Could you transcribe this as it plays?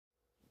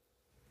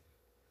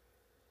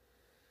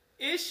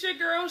It's your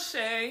girl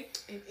Shay.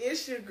 And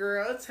it's your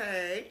girl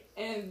Tay.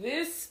 And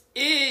this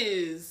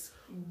is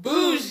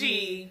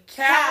Bougie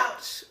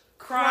Couch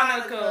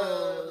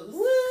Chronicles.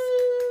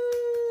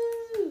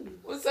 Woo!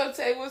 What's up,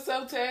 Tay? What's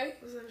up, Tay?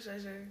 What's up, Shay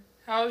Shay?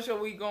 How's your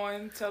week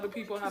going? Tell the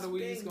people how the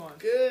week is going.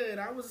 Good.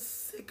 I was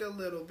sick a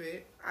little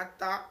bit. I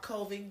thought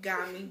COVID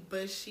got me,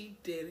 but she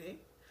didn't.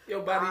 Your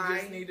body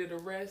just needed a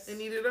rest. It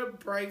needed a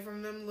break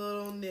from them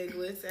little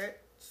nigglets at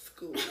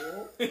school.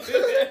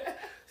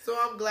 So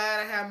I'm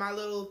glad I had my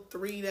little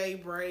 3-day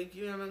break.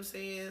 You know what I'm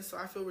saying? So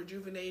I feel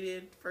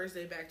rejuvenated. First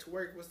day back to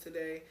work was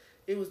today.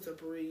 It was the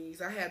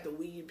breeze. I had the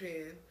weed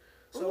pen.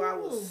 So I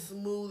was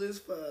smooth as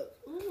fuck.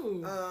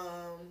 Ooh.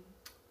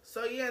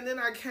 So yeah, and then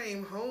I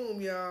came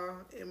home, y'all,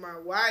 and my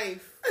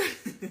wife,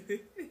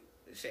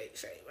 Shay,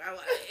 my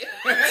wife,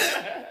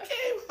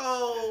 came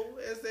home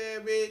and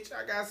said, bitch,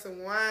 I got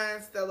some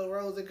wine, Stella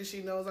Rosa, because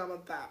she knows I'm a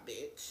thought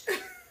bitch.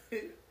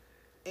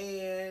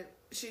 And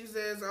she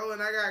says, oh,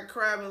 and I got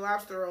crab and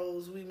lobster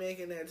rolls. We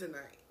making that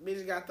tonight.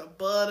 Bitch got the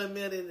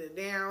buttermilk in it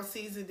down,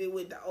 seasoned it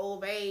with the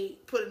Old Bay,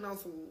 put it on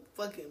some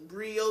fucking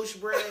brioche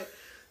bread.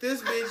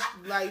 This bitch,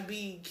 like,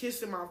 be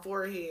kissing my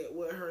forehead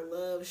with her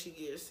love she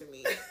gives to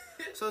me.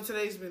 So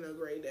today's been a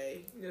great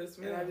day. Yes,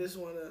 ma'am. And I just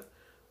want to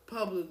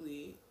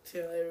publicly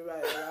tell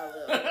everybody that I love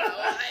her.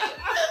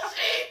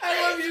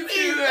 I love you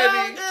too, so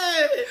honey.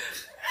 good.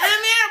 And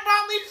then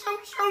brought me some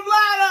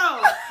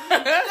gelato.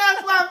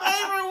 That's my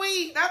favorite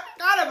week. I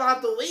forgot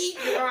about the week.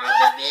 The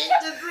 3-5. Made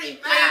the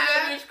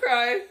bitch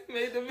cry.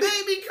 Made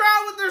me cry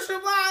with the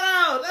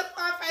gelato. That's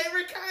my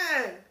favorite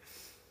kind.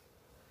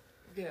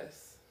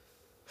 Yes.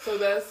 So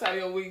that's how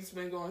your week's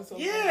been going so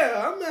far?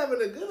 Yeah, I'm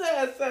having a good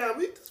ass time.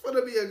 We just want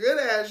to be a good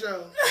ass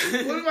show.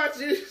 What about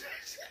you?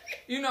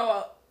 You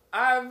know,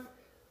 I've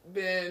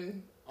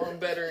been on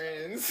better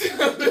ends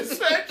of the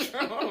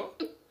spectrum.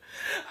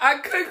 I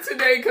cooked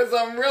today because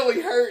I'm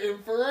really hurting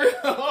for real.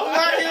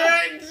 Why you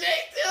hurting?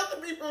 Tell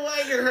the people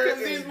why you're hurting.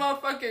 Because these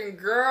motherfucking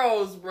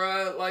girls,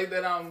 bro, like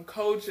that I'm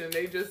coaching,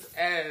 they just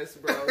ass,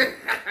 bro.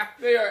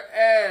 They are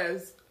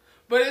ass.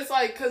 But it's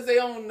like because they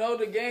don't know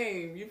the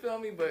game. You feel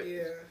me? But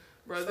yeah.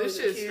 Bro, so this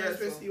shit's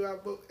stressful. You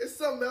out, but it's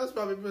something else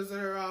probably pissing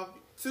her off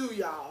too,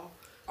 y'all.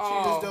 She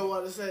Oh, just don't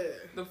want to say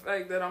it. The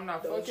fact that I'm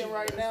not fucking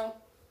right now?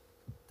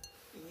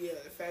 Yeah,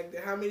 the fact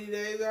that how many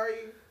days are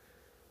you?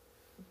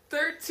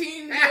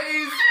 13 days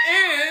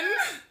in.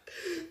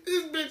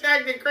 This bitch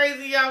acting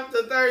crazy off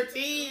the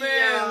 13.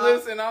 Man, y'all.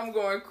 listen, I'm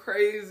going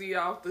crazy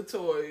off the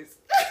toys.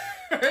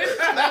 That bitch be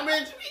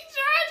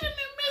charging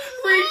them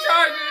bitches.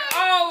 Recharging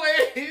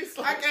always.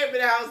 I came to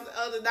the house the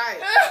other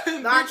night.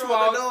 Bitch Knocked on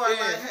walked the door. I'm in.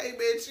 like, hey,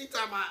 bitch. She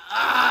talking about,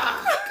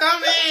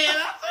 come in. I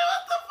said,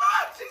 what the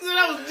fuck? She said, I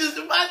was just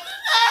about to,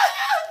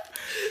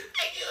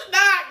 and you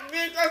knocked,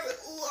 bitch. I said,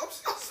 ooh, I'm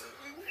so sorry.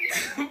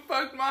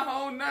 Fucked my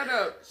whole nut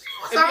up.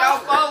 If y'all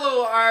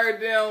follow our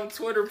damn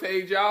Twitter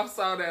page, y'all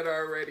saw that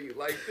already.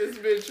 Like, this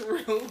bitch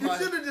real You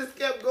life. should have just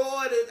kept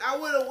going and I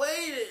would have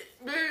waited.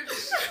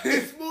 Bitch.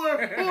 It's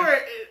more important.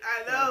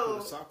 I know.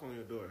 Put a sock on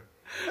your door.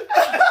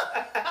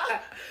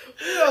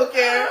 We don't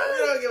care. We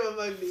don't give a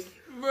fuck, B.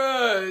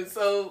 Bruh,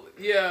 so,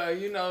 yeah,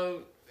 you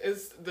know,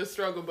 it's the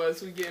struggle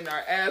bus. We getting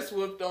our ass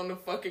whooped on the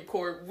fucking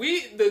court.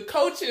 The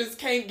coaches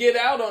can't get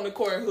out on the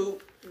court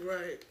hoop.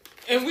 Right.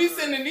 And we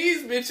sending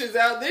these bitches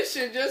out. This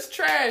shit just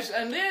trash.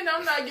 And then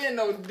I'm not getting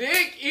no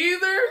dick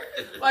either.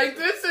 Like,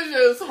 this is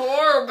just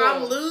horrible.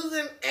 I'm losing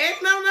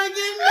and I'm not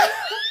getting no.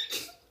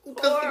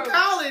 Because in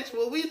college,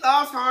 when we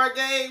lost hard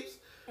games,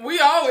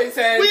 we always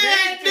had we dick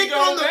had to dick go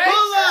on the back.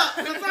 pull-up.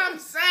 Because I'm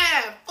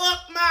sad.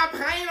 Fuck my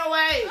pain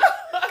away.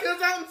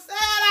 Because I'm sad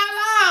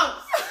I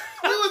lost.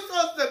 We were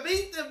supposed to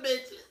beat them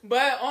bitches.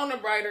 But on a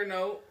brighter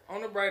note,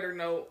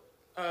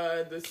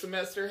 the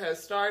semester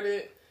has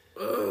started.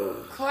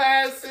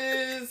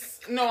 Classes.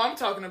 No, I'm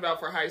talking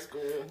about for high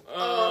school.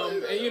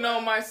 And you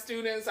know, my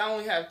students, I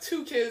only have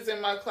 2 kids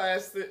in my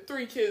class,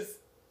 3 kids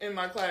in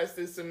my class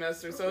this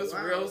semester. So it's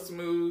real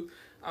smooth.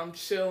 I'm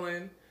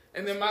chilling.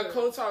 And then my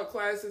co-taught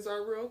classes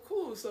are real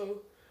cool.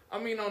 So, I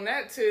mean, on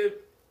that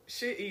tip,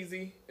 shit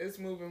easy. It's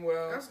moving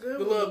well. That's good.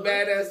 The little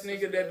badass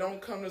nigga that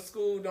don't come to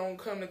school, don't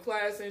come to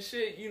class and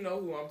shit, you know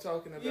who I'm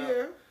talking about.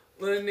 Yeah.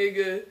 Little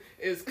nigga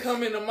is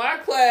coming to my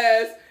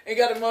class and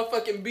got a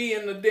motherfucking B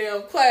in the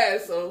damn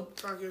class. So,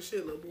 talk your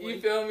shit, little boy. You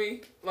feel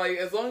me? Like,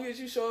 as long as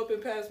you show up and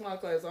pass my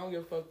class, I don't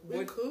give a fuck what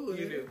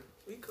you do.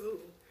 We cool.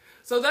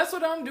 So that's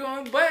what I'm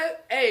doing.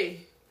 But,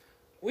 hey,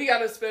 we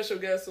got a special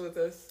guest with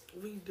us.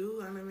 We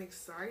do, and I'm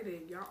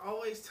excited. Y'all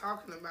always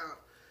talking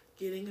about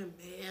getting a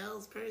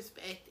male's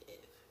perspective.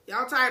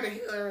 Y'all tired of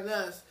hearing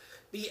us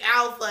be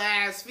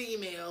alpha-ass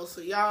females,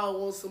 so y'all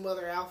want some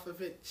other alpha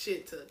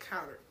shit to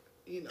counteract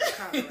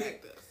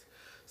us.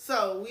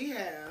 So, we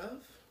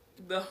have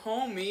the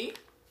homie,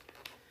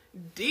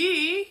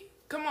 D.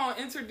 Come on,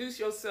 introduce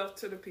yourself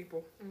to the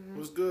people. Mm-hmm.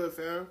 What's good,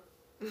 fam?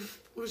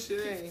 What's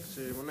your name?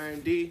 Shit, my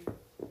name D.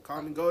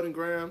 Call me Golden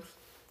Grams.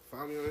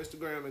 Follow me on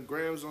Instagram at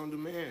Grams on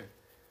Demand.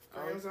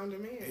 Grams on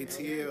Demand.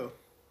 ATL.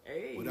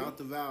 Hey. Without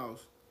the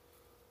vowels.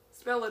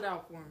 Spell it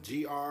out for me.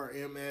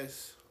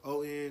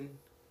 GRMSON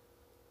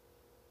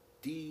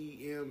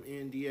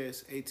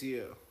DMNDSATL.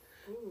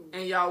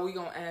 And y'all, we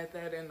gonna add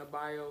that in the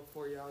bio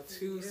for y'all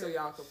too, so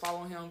y'all can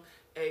follow him.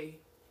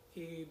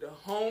 He the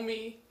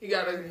homie. He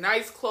got a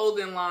nice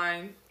clothing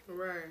line.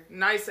 Right.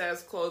 Nice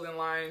ass clothing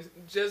line.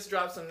 Just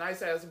dropped some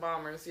nice ass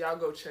bombers. Y'all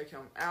go check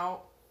him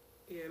out.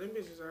 Yeah, them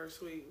bitches are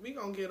sweet. We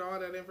gonna get all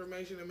that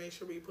information and make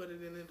sure we put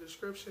it in the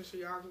description so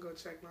y'all can go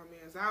check my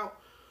man's out.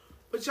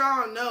 But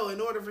y'all know, in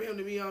order for him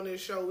to be on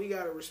this show, we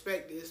gotta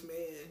respect this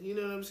man. You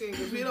know what I'm saying?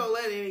 Because we don't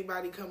let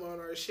anybody come on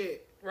our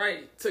shit.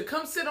 Right. To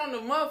come sit on the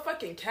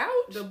motherfucking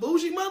couch? The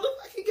bougie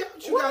motherfucking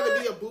couch? You gotta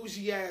be a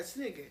bougie ass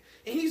nigga.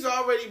 And he's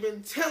already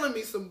been telling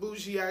me some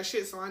bougie ass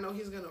shit, so I know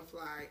he's gonna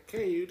fly.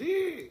 Can you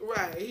dig?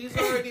 Right. He's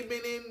already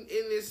been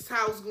in this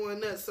house going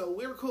nuts, so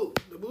we're cool.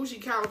 The bougie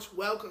couch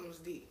welcomes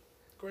the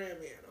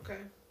grandman,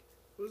 okay?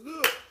 What's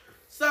good?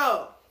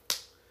 So,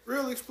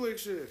 Real explicit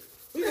shit.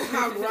 we gonna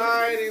hop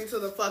right into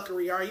the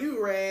fuckery. Are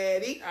you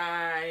ready?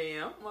 I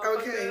am.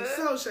 Okay,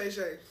 so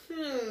Shay.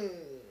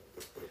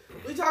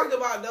 We talked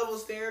about double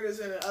standards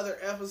in another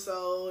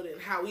episode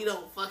and how we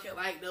don't fucking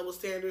like double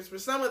standards, but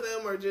some of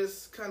them are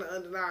just kind of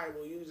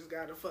undeniable. You just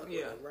gotta fuck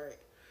with them, right?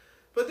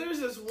 But there's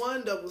this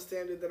one double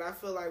standard that I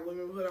feel like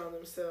women put on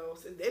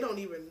themselves, and they don't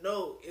even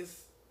know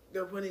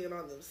they're putting it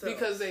on themselves.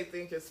 Because they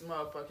think it's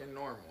motherfucking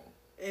normal.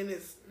 And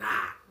it's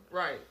not.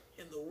 Right.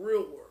 In the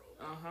real world.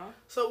 Uh-huh.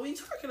 So we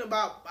talking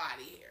about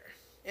body hair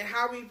and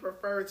how we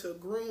prefer to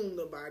groom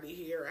the body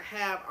hair or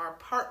have our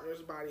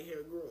partner's body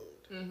hair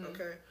groomed. Mm-hmm.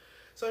 Okay?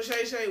 So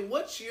Shay,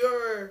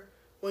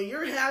 when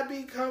you're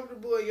happy,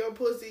 comfortable in your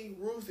pussy,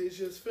 Ruth is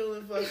just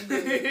feeling fucking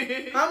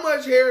good. How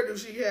much hair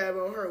does she have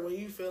on her when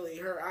you feeling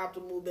her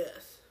optimal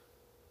best?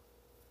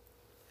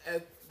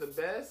 At the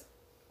best?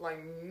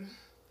 Like,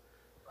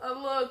 a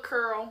little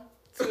curl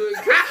to it.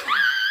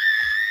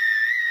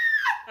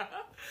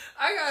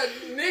 I got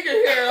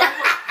nigga hair.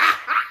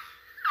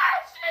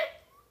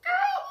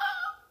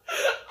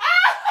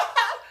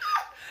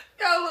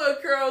 Got a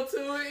little curl to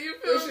it, you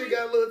feel me? She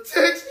got a little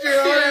texture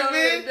on it,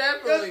 man.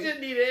 Definitely. That shit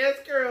need an ass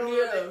curl on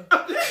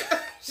it.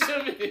 She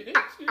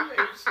made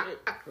shit.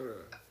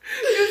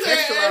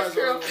 Texturize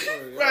curl.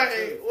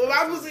 Right. Well,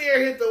 my pussy hair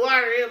hit the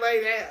water, it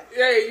like that.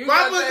 Yeah, you my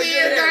got pussy that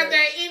hair hair. got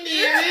that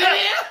Indian in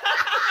it.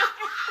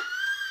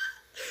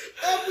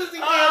 My pussy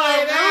hair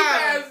like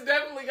that. Ruth has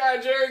definitely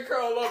got Jerry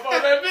curl up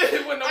on that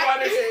bitch when the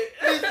water hit.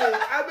 Listen,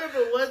 I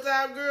remember one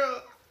time,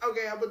 girl.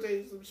 Okay, I'm gonna tell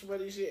you some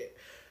funny shit.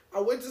 I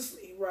went to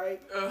sleep,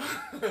 right?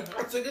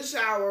 I took a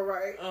shower,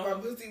 right? My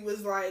pussy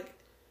was like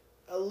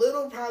a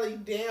little, probably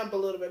damp a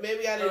little bit.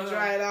 Maybe I didn't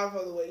dry it off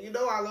all the way. You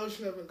know I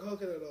lotion up in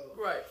coconut oil.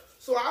 Right.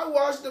 So I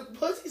washed the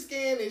pussy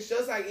skin. It's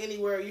just like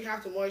anywhere. You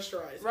have to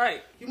moisturize.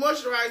 Right. You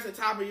moisturize the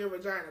top of your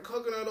vagina.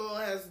 Coconut oil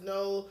has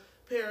no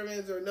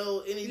parabens or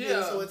no anything,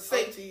 so it's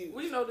safe to use.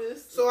 We know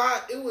this. So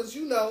it was,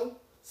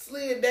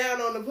 slid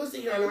down on the pussy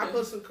hair, and I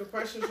put some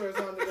compression shorts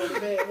on to go to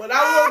bed. When I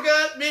woke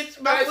up,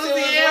 bitch, my pussy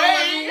hair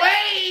was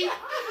waves.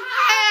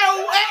 I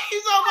had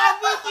waves on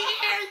my pussy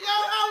hair, yo.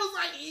 I was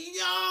like,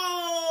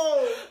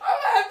 yo. I'm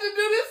gonna have to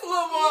do this a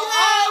little more.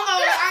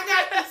 I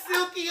got the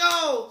silky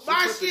on.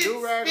 My shit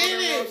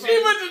spinning. She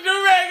put the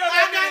do-rag on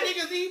I got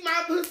niggas eat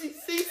my pussy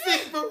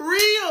seasick for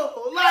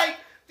real. Like,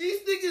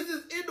 these niggas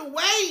is in the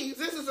waves.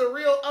 This is a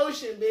real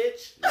ocean,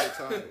 bitch.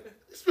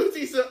 This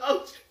pussy's an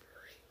ocean.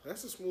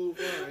 That's a smooth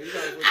line. You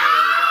gotta put that in the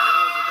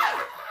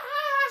bar.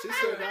 She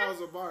said that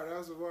was a bar. That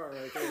was a bar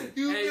right there.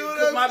 You feel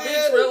what I'm my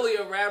saying? bitch really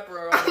a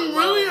rapper. I'm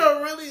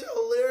really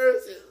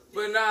hilarious.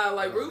 But nah,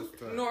 like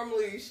Ruth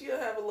normally she'll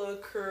have a little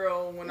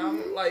curl when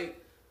I'm like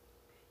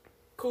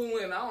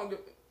cooling. I don't get.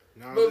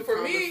 But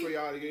for me, for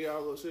y'all to get y'all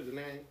a little shit to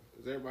name.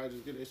 Does everybody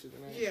just get that shit to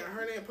name? Yeah,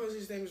 her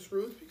pussy's name is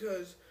Ruth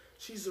because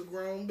she's a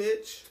grown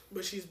bitch,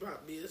 but she's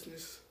about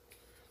business.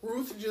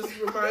 Ruth just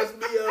reminds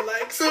me of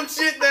like some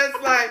shit that's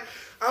like,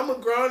 I'm a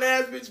grown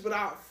ass bitch, but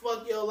I'll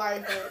fuck your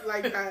life up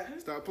like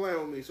that. Stop playing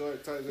with me, so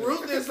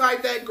Ruth is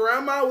like that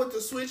grandma with the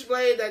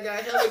switchblade that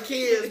got hella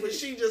kids, but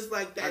she just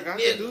like that. I got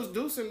nigga. the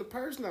deuce in the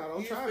purse now.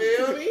 Don't try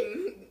feel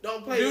me.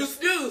 Don't play deuce.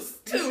 You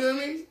feel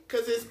me?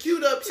 Cause it's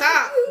cute up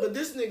top, but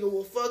this nigga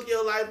will fuck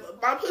your life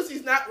up. My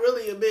pussy's not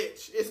really a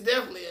bitch. It's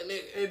definitely a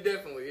nigga. It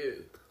definitely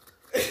is.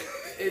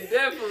 It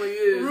definitely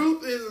is.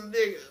 Ruth is a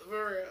nigga,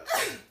 for real.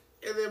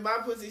 And then my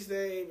pussy's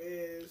name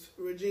is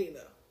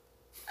Regina.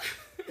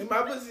 And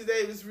my pussy's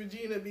name is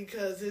Regina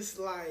because it's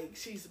like,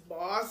 she's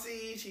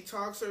bossy, she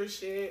talks her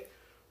shit.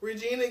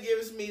 Regina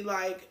gives me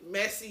like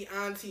messy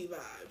auntie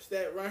vibes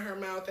that run her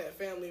mouth at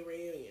family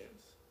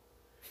reunions.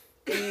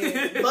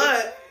 And,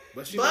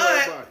 but she know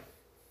her body.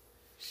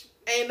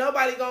 Ain't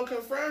nobody gonna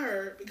confront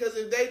her because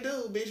if they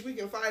do, bitch, we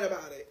can fight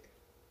about it.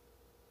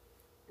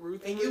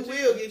 Ruth and you Regina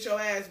will get your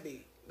ass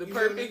beat. The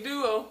perfect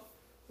duo.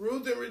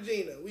 Ruth and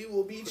Regina, we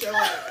will beat your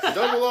ass.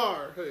 Double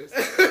R. Rolls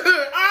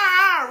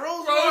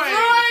Rolls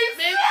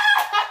Royce.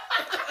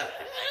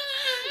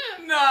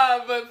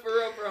 Nah, but for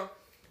real.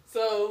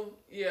 So,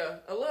 yeah,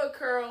 a little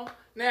curl.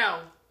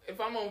 Now,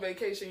 if I'm on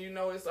vacation, you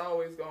know it's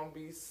always going to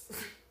be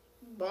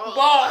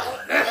ball.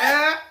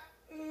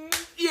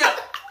 Yeah.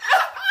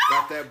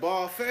 Got That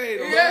ball fade.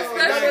 Yes, No,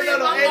 especially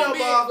ain't no be,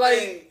 ball like,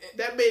 fade.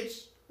 That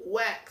bitch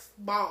waxed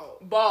bald.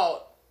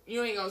 Bald.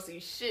 You ain't gonna see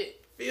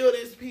shit. Feel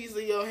this piece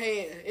of your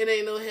hand. It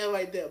ain't no hair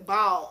like that.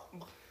 Bald.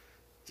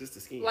 Just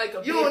the skin. Like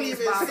a You don't baby's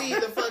even bottom. see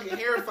the fucking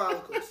hair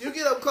follicles. You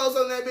get up close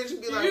on that bitch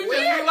and be like, You just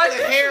where be like, the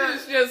this hair? shit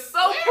is just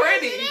so Where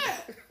pretty. is it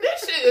at? This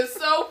shit is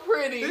so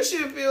pretty. This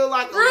shit feel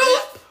like a Bruce,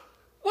 lip.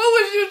 what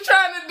was you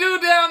trying to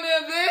do down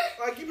there, bitch?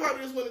 Like you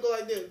probably just want to go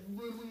like this,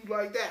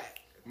 like that.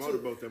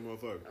 Motorboat that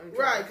motherfucker.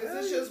 Right,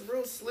 because it's just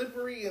real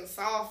slippery and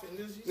soft and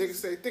just, Niggas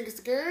say, think it's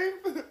the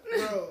game?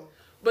 bro.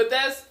 But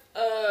that's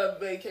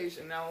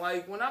vacation. Now,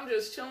 like, when I'm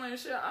just chilling and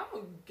shit, I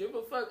don't give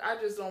a fuck. I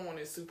just don't want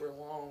it super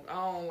long. I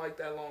don't like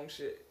that long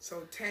shit.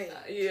 So tame.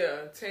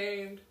 Yeah,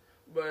 tamed,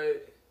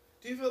 but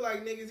Do you feel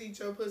like niggas eat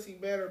your pussy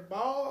better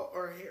bald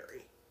or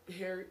hairy?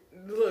 hairy.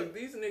 Look,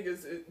 these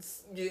niggas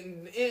is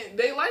getting in.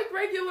 They like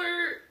regular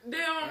I ain't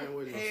damn.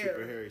 with no Hair.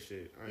 super hairy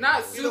shit. I ain't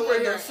Not with it. You don't super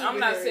want no hairy. super I'm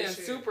not hairy saying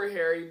shit. super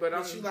hairy, but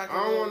But you like a I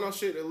don't little, want no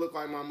shit that look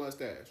like my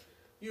mustache.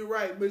 You're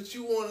right, but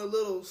you want a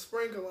little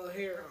sprinkle of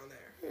hair on there.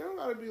 Yeah, I don't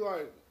gotta be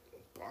like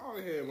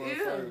bald head,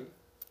 motherfucker.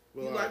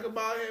 But You like a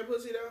bald head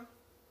pussy though?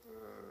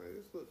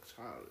 it looks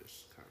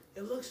childish, kind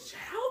of. It looks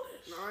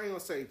childish. No, I ain't gonna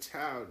say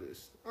childish.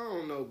 I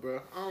don't know,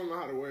 bro. I don't know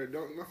how to word. I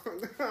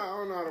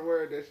don't know how to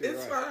word that shit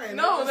It's right. fine.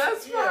 No, I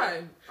that's just- yeah.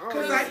 fine.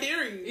 Cause I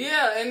hear you.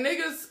 Yeah, and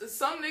niggas,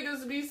 some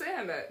niggas be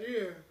saying that.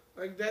 Yeah.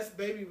 Like that's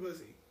baby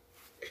pussy.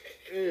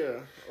 Yeah.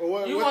 Or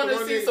what? You what's want the to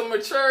one see nigga- some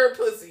mature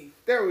pussy.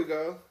 There we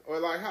go. Or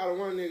like how the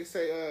one nigga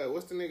say,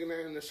 what's the nigga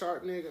name? The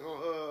sharp nigga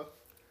on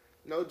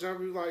No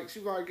Jumper. Like she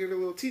like getting a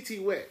little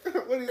TT wet.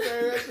 What he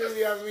say? That shit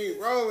be having me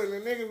rolling. The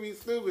nigga be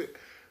stupid.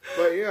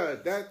 But yeah,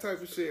 that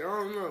type of shit. I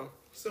don't know.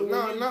 So when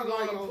No, you not go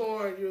like on no-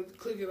 porn, you're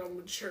clicking on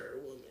mature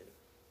women.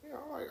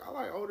 Yeah, I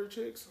like older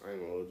chicks. I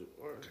ain't older.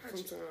 Or Gotcha.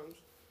 sometimes.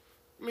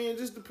 I mean, it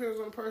just depends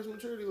on the person's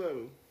maturity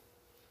level.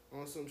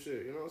 On some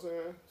shit, you know what I'm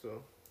saying?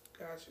 So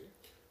Got you.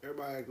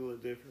 everybody act a little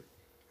different.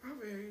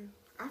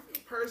 I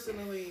feel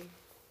personally,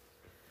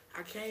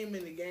 I came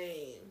in the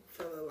game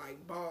feeling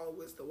like ball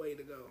was the way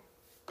to go.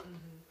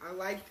 Mm-hmm. I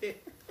liked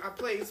it. I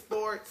played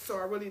sports, so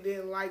I really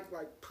didn't like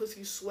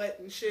pussy sweat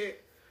and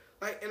shit.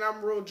 Like, and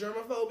I'm real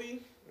germaphobe,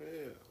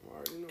 Yeah, I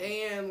already know.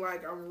 and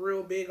like I'm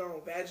real big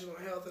on vaginal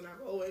health, and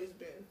I've always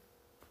been.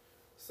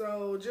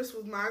 So just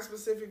with my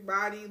specific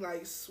body,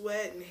 like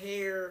sweat and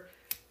hair,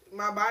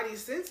 my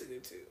body's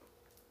sensitive to.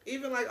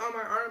 Even like on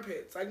my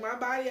armpits, like my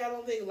body, I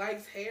don't think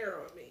likes hair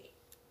on me,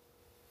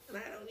 and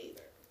I don't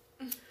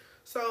either.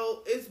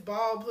 So it's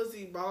bald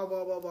pussy,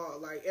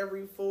 bald. Like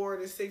every 4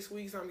 to 6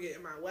 weeks, I'm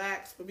getting my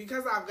wax. But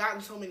because I've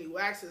gotten so many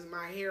waxes,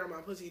 my hair on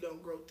my pussy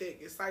don't grow thick.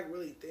 It's like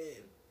really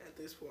thin at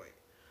this point.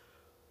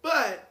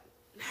 But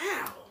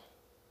now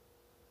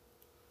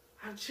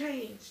I've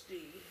changed,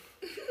 D.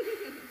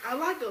 I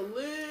like a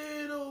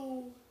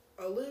little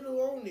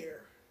on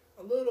there.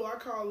 A little, I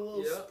call it a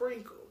little Yep.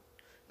 sprinkle.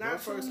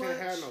 Not too Motherfuckers much. can't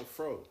have no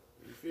fro.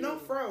 You feel No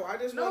me? fro. I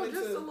just No, wanted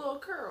just to. a little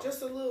curl.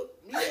 Just a little.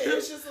 Yeah,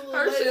 it's just a little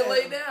Her lay shit down.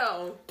 lay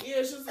down. Yeah,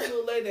 it's just a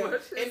little lay down. Her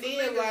shit's And some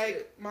then nigga like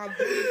shit. my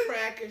booty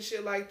crack and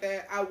shit like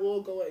that, I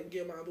will go and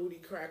get my booty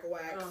crack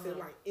waxed and Uh-huh.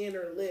 like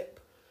inner lip.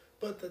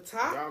 But the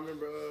top, Y'all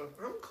remember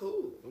I'm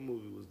cool. what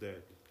movie was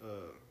that?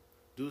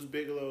 Deuce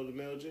Bigelow, the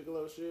male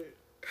gigolo shit.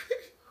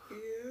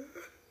 Yeah.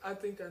 I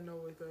think I know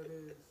what that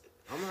is.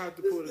 I'm gonna have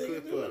to This pull the nigga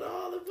clip doing up.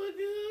 all the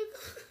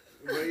fucking.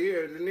 But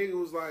yeah, the nigga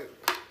was like,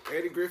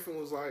 Eddie Griffin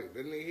was like,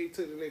 the nigga, he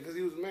took the nigga, because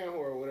he was a man whore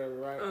or whatever,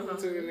 right? Uh-huh.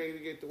 He took the nigga to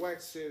get the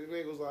wax shit. The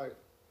nigga was like,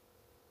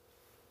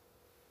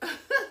 I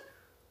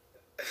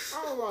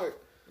was like,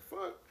 the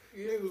fuck? The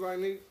nigga was like,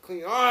 nigga,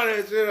 clean all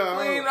that shit up.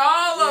 Clean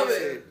all of Yeah,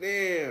 it.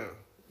 Damn.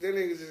 That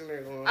nigga's just in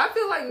there going, I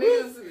feel like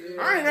niggas.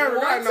 I ain't never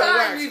one got no time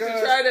wax, need to cuz.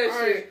 try that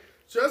I ain't- shit.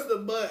 Just the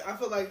butt. I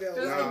feel like that.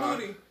 Just Nah. the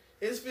booty.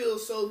 It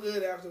feels so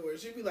good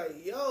afterwards. You'd be like,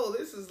 yo,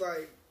 this is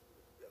like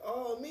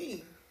all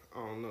me. I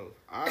don't know.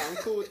 I'm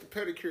cool with the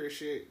pedicure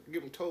shit.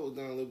 Get my toes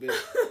done a little bit.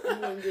 You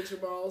wouldn't get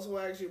your balls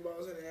waxed, your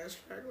balls in the ass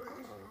crack waxed.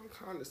 I'm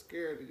kind of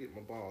scared to get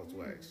my balls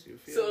waxed. You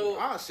feel So- me?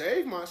 I'll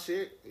shave my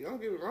shit. You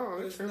don't get me wrong.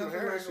 There's Trim my nothing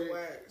hair like a shit.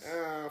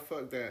 wax.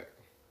 Fuck that.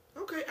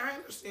 Okay, I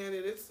understand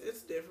it.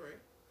 It's different.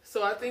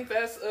 So I think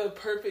that's a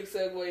perfect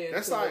segue into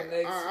That's the like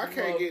next. I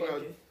can't get no.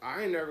 motherfucking-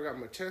 I ain't never got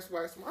my chest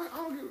waxed. I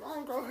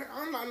don't go.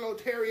 I'm not no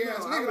hairy No, ass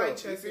I nigga. like though,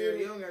 chest you hair. feel You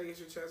me? don't gotta get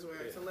your chest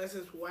waxed unless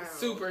it's wild.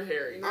 Super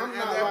hairy. You know, I'm at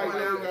not that like point, I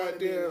no don't wanna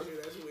be goddamn- with you.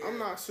 That's weird. I'm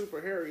not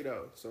super hairy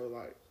though. So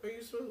like, Are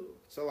you smooth?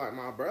 so like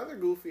my brother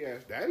goofy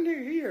ass. That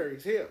nigga he hairy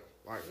as hell.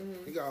 Like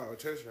he got all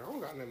chest hair. I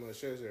don't got that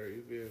much chest hair.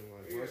 You feel me?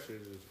 Like my Yeah.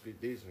 shit just be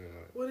decent.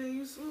 Like. Well, then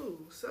you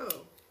smooth.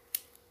 So,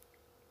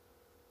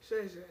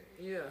 Shay,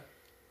 Yeah.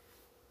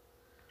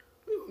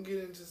 we gonna get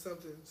into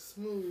something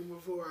smooth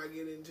before I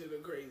get into the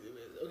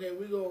craziness. Okay,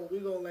 we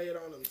gonna lay it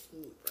on them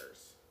smooth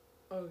first.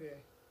 Okay.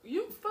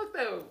 You fuck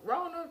that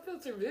raw no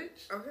filter,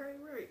 bitch. Okay,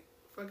 right.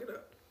 Fuck it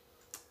up.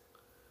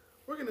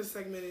 We're gonna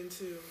segment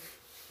into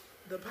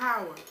the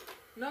power.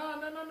 No.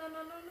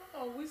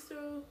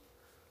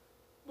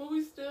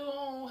 We still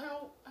on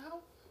how.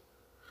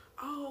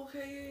 Oh,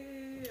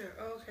 okay,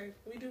 yeah. Okay,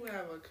 we do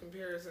have a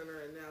comparison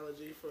or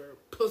analogy for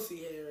pussy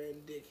hair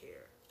and dick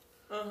hair.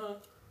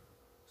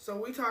 So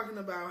we talking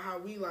about how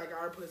we like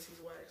our pussies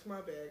waxed.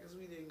 My bad, because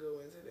we didn't go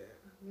into that.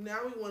 Now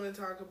we want to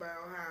talk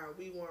about how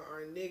we want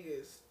our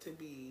niggas to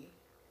be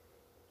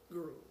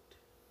groomed.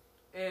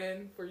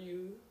 And for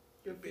you,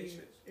 Your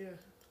bitches. Yeah,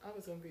 I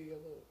was gonna be a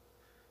little.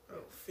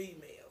 Oh,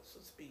 females.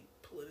 Let's be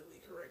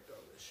politically correct on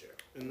this show.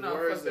 In the No,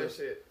 words fuck that of,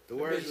 shit. The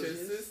words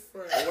bitches.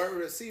 the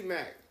word of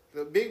C-Mac.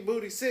 The big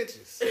booty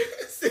cinches.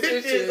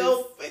 Cinches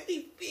on 50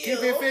 Keep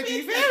it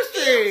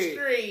 55th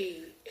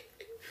Street.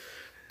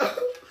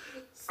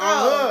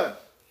 So,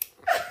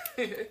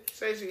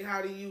 Stacey,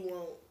 how do you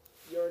want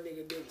your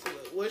nigga dick to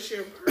look? What's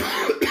your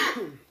perfect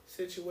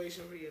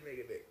situation for your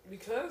nigga dick?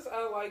 Because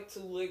I like to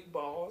lick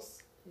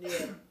balls.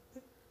 Yeah.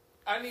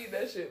 I need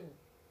that shit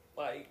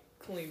like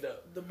cleaned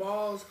up. The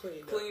balls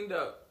cleaned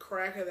up.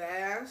 Crack of the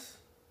ass.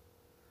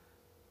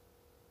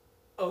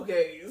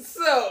 Okay,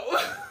 so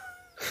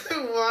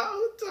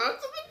Wow,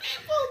 talk to the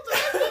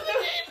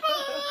people.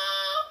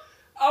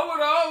 I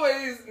would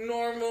always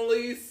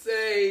normally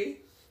say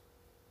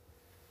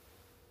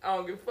I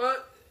don't give a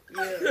fuck.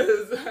 Yeah.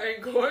 Because I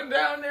ain't going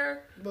down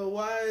there. But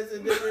why is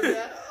it different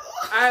now?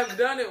 I have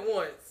done it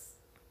once.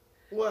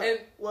 What? And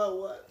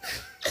What?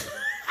 I'm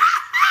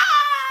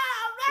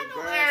not The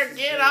gonna grass let her is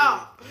get green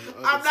off. on the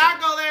other I'm not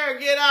side. gonna let her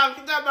get off.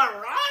 You talking about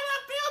riding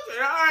up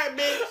filter? All right,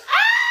 bitch.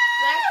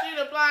 That shit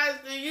applies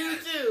to you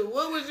too.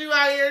 What was you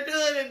out here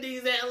doing in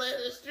these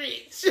Atlanta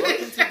streets?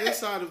 Welcome to this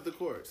side of the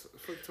courts.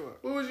 Fuck to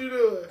What was you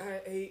doing?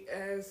 I ate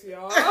ass,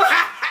 y'all.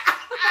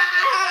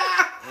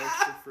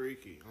 Extra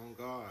freaky. On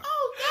God.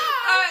 Oh God.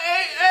 I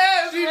ate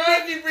ass,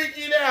 She bro.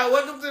 freaky now.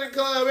 Welcome to the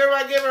club.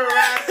 Everybody give her a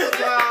round of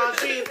applause.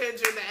 She's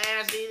entering the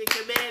ass eating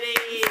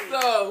committee.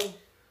 So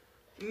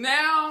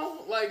now,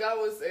 like I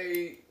would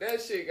say,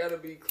 that shit gotta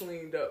be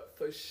cleaned up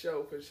for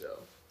sure.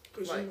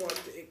 Because Like- you want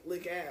to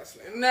lick ass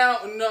now.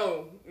 Now,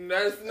 no,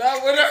 that's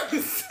not what I'm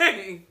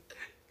saying.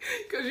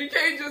 Because you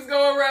can't just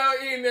go around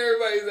eating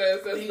everybody's ass.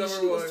 That's She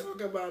number was one.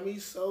 talking about me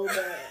so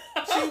bad.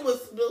 She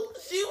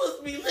was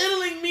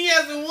belittling me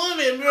as a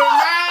woman for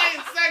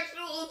my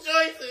sexual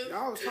choices.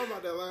 Y'all was talking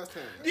about that last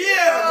time.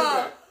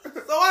 Yeah.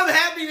 So I'm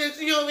happy that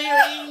she over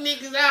here eating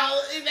niggas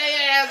out in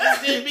their ass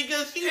and shit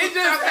because she was It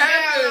just talking down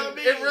on happened.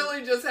 me. It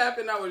really just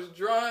happened. I was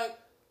drunk.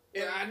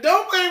 And I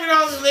don't blame it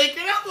on the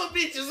liquor. That's what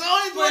bitches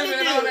always want to Blaming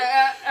do. it on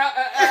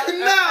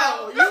the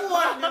No, you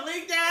wanted to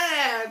lick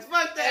that ass.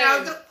 Fuck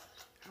that. Hey.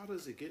 How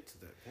does it get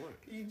to that point?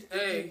 You'd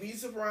Hey. be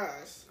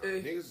surprised.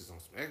 Hey. Niggas is on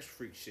some extra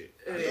freak shit.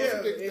 Hey. I know Yeah, some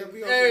niggas that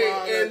be on Hey, some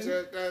wild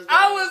and that's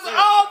I was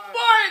all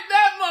for it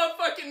that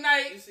motherfucking You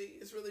night. see,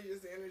 it's really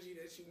just the energy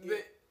that you The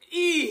get.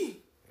 E.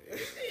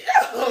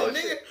 Oh,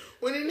 nigga,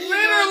 when a nigga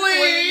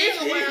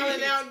Literally.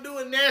 wilding out and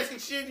doing nasty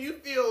shit, you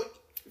feel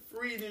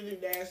free to do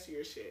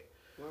nastier shit.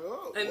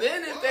 And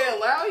then if they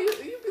allow you,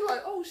 you be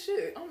like, oh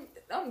shit,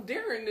 I'm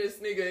daring this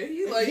nigga.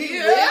 He like, He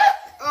yeah. lit?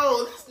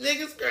 Oh, this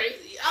nigga's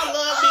crazy. I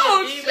love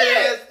Oh, being a shit. demon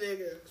ass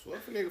nigga. So what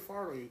if a nigga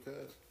fart on you, cuz?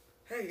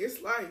 Hey,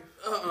 it's life.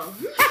 Uh-uh.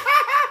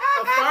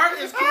 A fart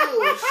is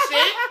cool.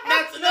 Shit,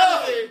 that's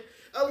another thing.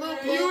 A little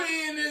You poop.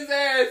 eating his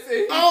ass. And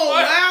he Oh,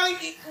 fart-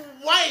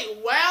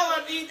 while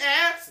I'm eating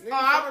ass, Nigga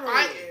I'm fart on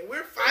fighting.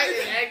 We're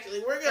fighting, actually.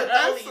 We're gonna throw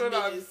That's these what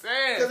I'm niggas.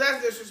 saying. Because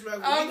that's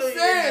disrespectful. I'm We know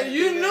saying,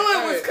 you didn't knew have to do it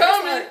that. was Hey,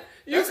 coming.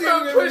 You That's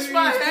come even push if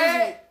my you use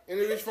head. pussy And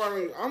the bitch fart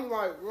on you. I'm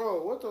like,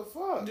 bro, what the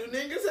fuck? Do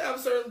niggas have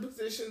certain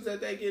positions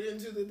that they get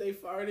into that they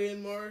fart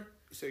in more?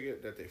 You say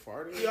that they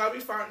farted? Y'all be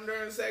farting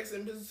during sex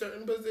in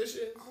certain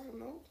positions? I don't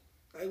know.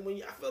 Like when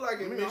I feel like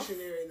in I mean,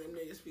 missionary, them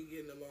niggas be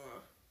getting them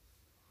off.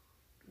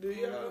 Do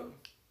y'all?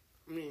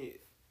 I mean,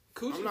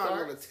 Coochie I'm not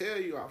fart. gonna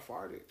tell you I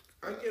farted.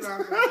 I get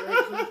off my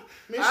I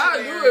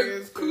missionary do a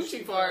is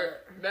coochie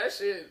fart. That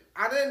shit.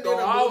 I didn't do Go a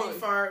booty always.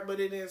 fart, but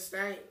it didn't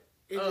stink.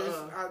 It just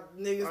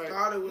niggas Right.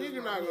 thought it was. Nigga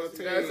my not gonna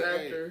pussy. tell That's Hey,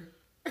 hey. after.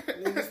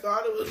 Niggas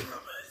thought it was my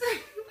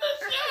pussy.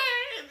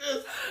 It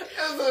just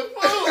That's a fool.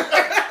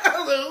 I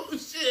was like, oh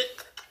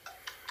shit.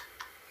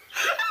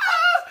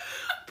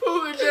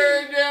 Pulling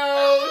Jared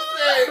down.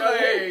 Say,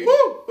 hey.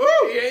 Woo,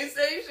 woo. He ain't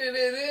say shit. It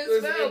didn't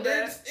Listen, smell it didn't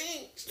bad.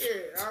 stink.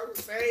 Shit, I was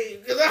saying,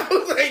 because I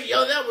was like,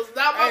 yo, that was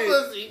not my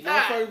pussy.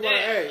 God Motherfuckers like,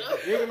 hey, damn.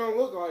 nigga don't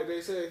look like they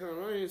say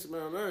something. I ain't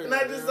smell nothing. And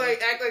I just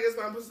like act like it's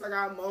my pussy, like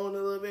I moan a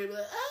little bit,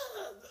 like,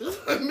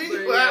 ah.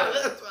 Meanwhile, yeah.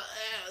 that's my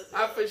ass.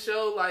 I for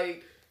sure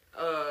like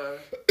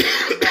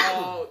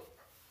ball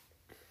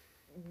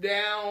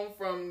down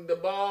from the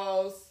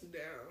balls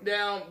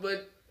down,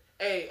 but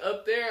hey,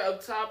 up there,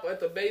 up top at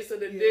the base of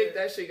the dick,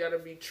 that shit gotta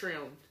be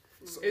trimmed.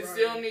 It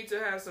still needs to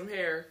have some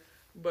hair,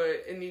 but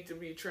it needs to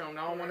be trimmed.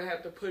 I don't want to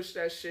have to push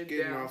that shit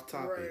Getting down. off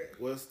topic. Right.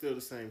 Well, it's still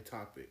the same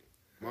topic.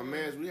 My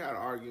mans, we had an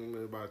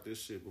argument about this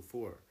shit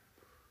before.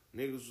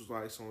 Niggas was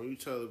like, so when you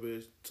tell a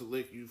bitch to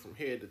lick you from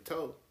head to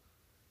toe,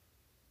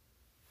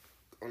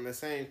 on the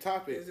same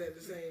topic. Is that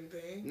the same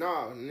thing?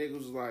 Nah, niggas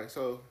was like,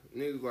 so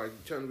niggas like, you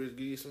tell the bitch to give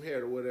you some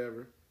head or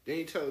whatever. Then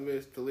you tell the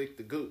bitch to lick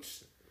the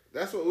gooch.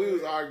 That's what we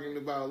was arguing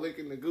about,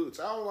 licking the gooch.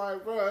 I was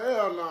like, bro,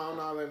 hell no, I'm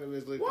not letting the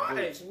bitch lick the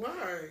gooch.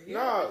 Why? You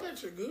No. don't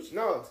got your gooch.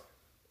 No.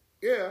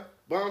 Yeah,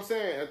 but I'm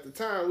saying at the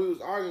time we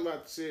was arguing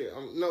about the shit.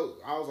 No,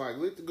 I was like,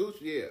 lick the gooch,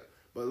 yeah,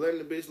 but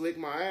letting the bitch lick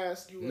my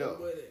ass, You no.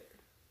 with it.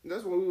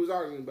 That's what we was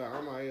arguing about.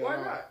 I'm like, yeah, Why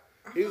no. not?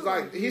 He was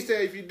like, he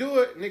said, if you do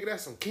it, nigga,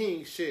 that's some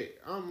king shit.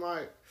 I'm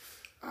like,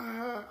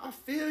 I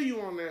feel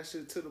you on that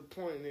shit to the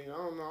point, nigga. I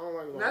don't know.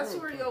 I don't like. That's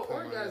where your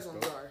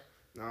orgasms are.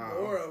 Nah,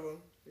 More of them.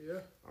 Yeah.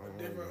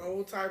 Different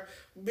old type.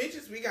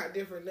 Bitches, we got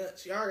different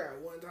nuts. Y'all got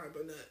one type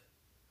of nut.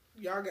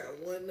 Y'all got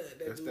one nut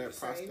that that's do that the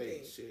same thing.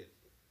 prostate shit.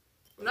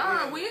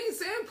 Nah, we ain't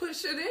saying put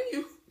shit in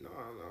you. No.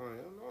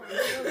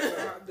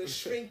 The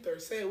sphincter.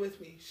 Say it with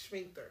me.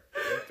 Sphincter.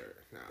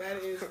 Nah. That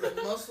is the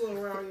muscle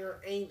around your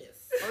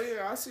anus. Oh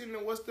yeah, I seen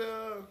it. What's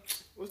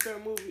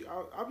that movie?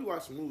 I'll be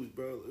watching movies,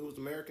 bro. It was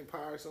American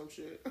Pie or some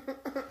shit.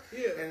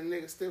 Yeah. And the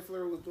nigga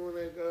Stifler was doing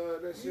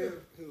that shit. Yeah.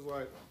 He was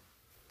like,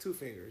 2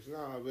 fingers.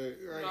 Nah, but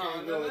I No,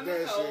 can't no, go with no,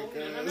 that no.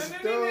 shit. No, Cause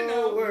no.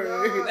 don't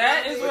worry.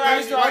 That is But where I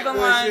that's draw white the boy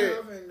line.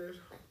 shit.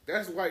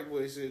 That's white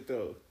boy shit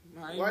though.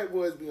 White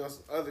boys be on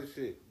some other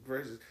shit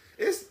versus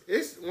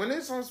it's when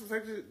it's on some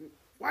section,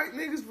 white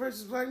niggas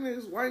versus black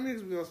niggas. White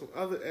niggas be on some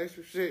other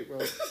extra shit, bro.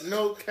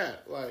 No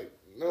cap, like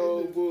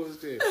no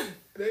bullshit.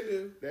 They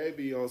do. They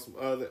be on some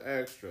other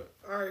extra.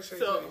 All right, Shay.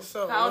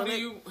 So how do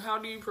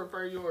you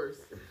prefer yours?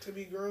 To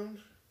be groomed?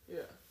 Yeah.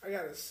 I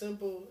got a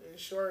simple and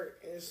short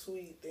and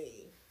sweet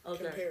thing.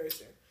 Okay.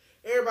 Comparison.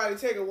 Everybody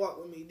take a walk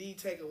with me. D,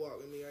 take a walk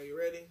with me. Are you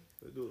ready?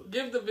 Let's do it.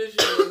 Give the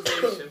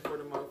visualization for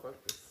the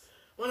motherfuckers.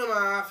 One of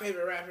my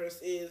favorite rappers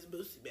is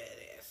Boosie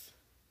Badass.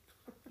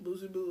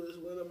 Boosie Boo is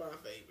one of my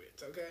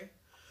favorites, okay?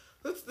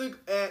 Let's look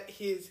at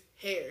his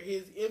hair,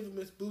 his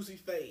infamous Boosie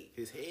fade.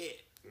 His head.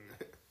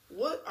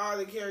 What are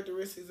the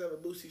characteristics of a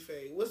Boosie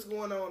fade? What's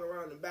going on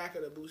around the back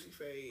of the Boosie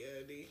fade,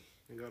 D?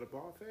 You got a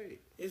ball fade.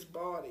 It's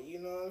baldy, you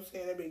know what I'm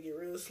saying? That bitch get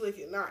real slick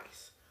and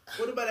nice.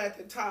 What about at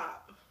the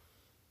top?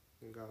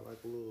 You got like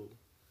a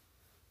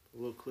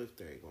little cliff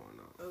thing going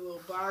on. A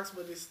little box,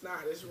 but it's not.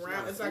 It's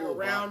round. not It's like a full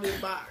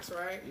rounded box,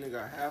 right? And they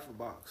got half a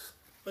box.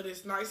 But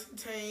it's nice and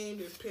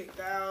tamed. It's picked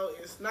out.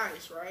 It's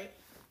nice, right?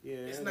 Yeah,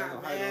 It's ain't got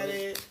not no height on it.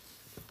 matted.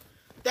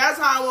 That's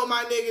how I want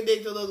my nigga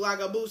dick to look, like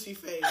a Boosie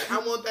fade. I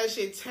want that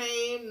shit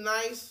tamed,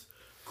 nice,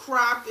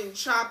 cropped and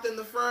chopped in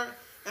the front,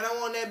 and I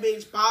want that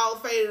bitch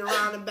bald faded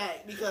around the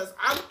back because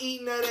I'm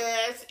eating that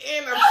ass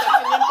and I'm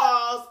sucking them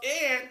balls,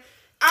 and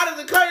out of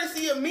the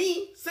courtesy of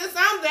me, since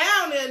I'm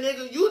down there,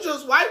 nigga, you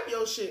just wipe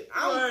your shit.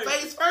 I'm Right.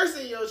 face first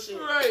in your shit.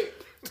 Right.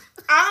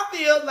 I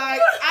feel like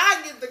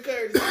I get the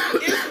courtesy.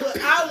 It's what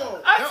I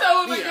want. I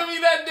told him to give me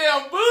that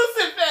damn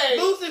Boosie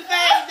face. Boosie face,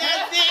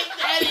 that dick,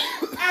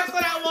 daddy. That's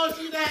what I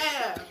want you to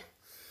have.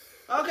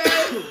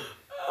 Okay?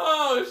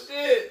 Oh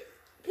shit.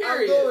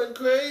 Period. I'm going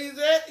crazy.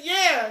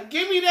 Yeah,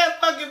 give me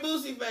that fucking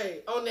Boosie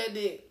face on that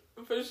dick.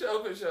 For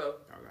sure.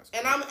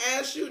 And I'm gonna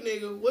ask you,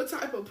 nigga, what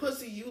type of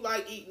pussy you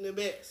like eating the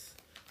best?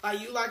 Like,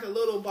 you like a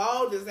little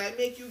ball? Does that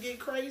make you get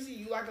crazy?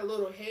 You like a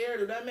little hair?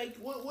 Does that make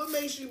what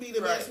makes you be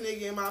the Right. best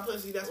nigga in my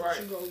pussy? That's Right.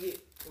 what you gonna get.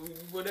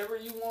 Whatever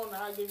you want,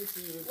 I'll give it to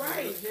you.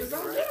 Right, because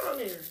I'm right. down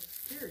there.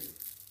 Period.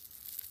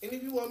 And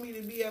if you want me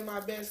to be at my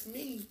best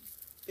me,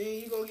 then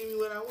you gonna give me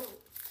what I want.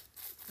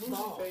 Ball.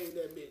 Boosie fade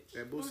that bitch.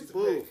 That Boosie Boosie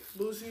Boo.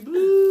 Boosie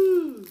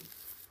boo.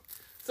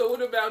 So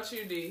what about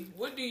you, D?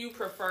 What do you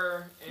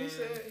prefer? He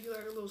said he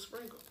like a little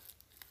sprinkle.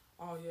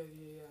 Oh yeah.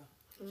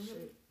 Mhm.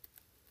 Shit.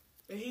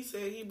 And he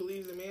said he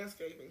believes in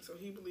manscaping, so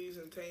he believes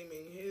in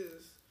taming his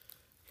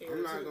hair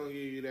I'm not too. gonna give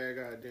you that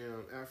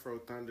goddamn Afro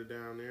Thunder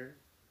down there.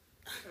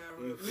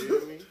 I You really-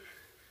 feel me?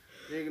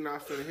 Nigga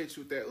not finna hit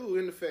you with that ooh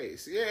in the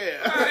face. Yeah.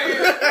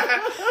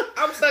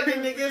 I'm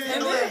sucking niggas in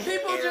And the then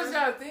people hair. just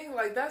gotta think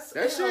like that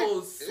That shit-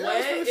 holds yeah, I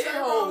was sweat, gonna it say,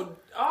 bro. holds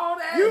all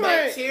that. You ain't,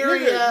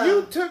 Bacteria. nigga,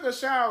 you took a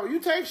shower. You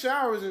take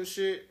showers and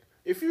shit.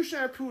 If you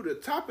shampoo the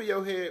top of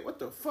your head, what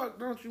the fuck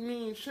don't you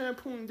mean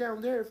shampooing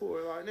down there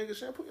for? Like, nigga,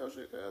 shampoo your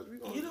shit, cuz we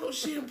gonna... You don't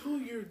shampoo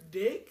your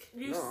dick?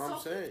 You No, I'm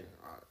suck- saying,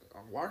 I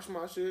wash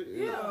my shit. And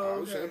Yeah, I'll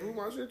okay. shampoo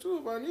my shit too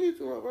if I need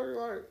to. Motherfucker,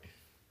 like,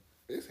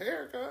 it's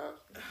hair,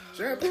 cuz.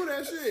 Shampoo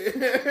that shit.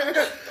 Clean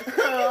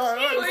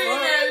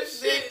that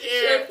shit,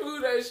 shampoo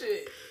that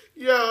shit.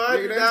 Yo, I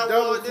Nigga, do that's not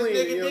double want this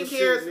cleaning nigga your dick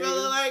hair shit,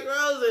 smelling nigga. like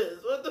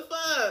roses. What the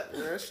fuck?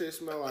 Man, that shit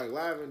smell like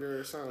lavender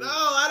or something. No,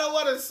 I don't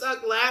want to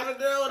suck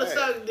lavender. I want to Hey.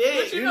 suck But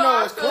dick. you You know, know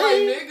I it's feel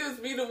clean. like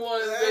niggas be the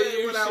ones That that ain't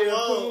use what I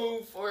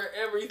shampoo for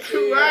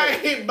everything.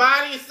 Right,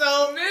 body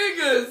soap.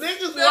 Niggas.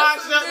 Niggas That's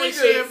wash the up with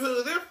niggas.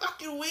 shampoo. They're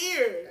fucking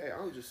weird. Hey,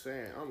 I'm just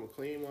saying, I'm a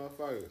clean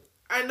motherfucker.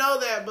 I know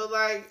that, but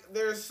like,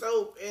 there's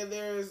soap and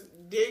there's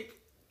dick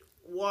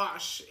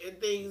wash and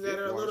things that Dick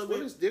are a wash. little What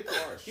bit. is dick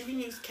wash? You can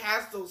use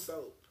Castle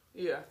soap.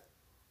 Yeah.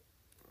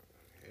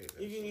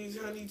 Hey, You can use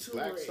honey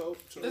black turmeric. soap.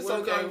 too. It's Work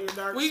on your okay.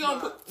 dark We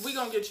spots.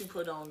 gonna get you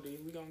put on, D.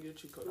 We gonna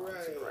get you put on to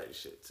the Right. right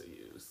shit to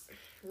use.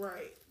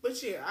 Right.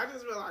 But yeah, I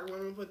just feel like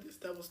women put this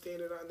double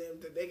standard on them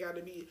that they got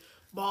to be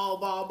ball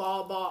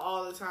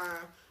all the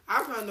time.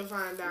 I've come to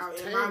find out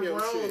in my Tame your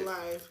grown shit.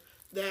 life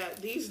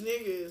that these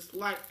niggas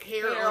like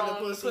hair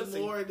on the pussy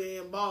more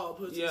than bald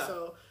pussy. Yeah.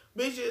 So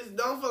bitches,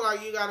 don't feel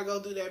like you gotta go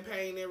through that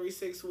pain every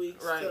 6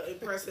 weeks to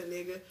impress a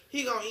nigga.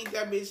 He gonna eat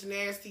that bitch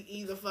nasty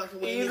either fucking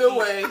way. Either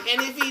way.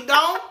 And if he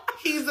don't,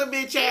 he's a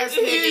bitch ass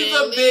nigga. He's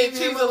a bitch.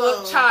 He's a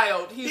little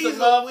child. He's a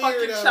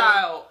motherfucking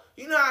child.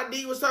 You know how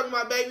D was talking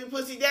about baby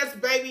pussy? That's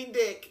baby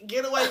dick.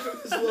 Get away from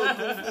this little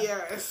goofy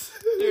ass.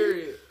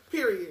 Period.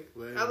 Period.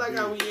 I like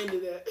how we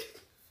ended that.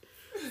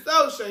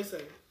 So, Shay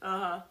Say.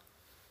 Kind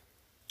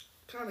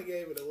of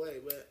gave it away,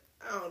 but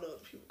I don't know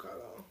if people caught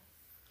on.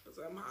 Because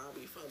I'm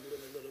hobby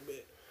fumbling a little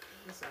bit.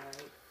 That's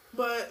alright.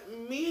 But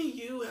me and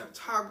you have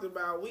talked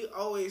about, we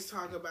always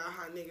talk about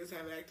how niggas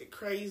have acted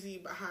crazy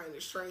behind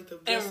the strength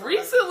of this. And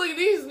recently,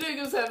 these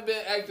niggas have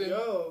been acting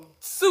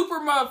super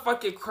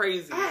motherfucking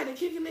crazy. I had to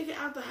kick a nigga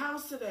out the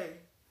house today.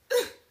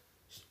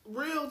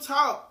 Real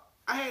talk.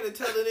 I had to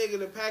tell the nigga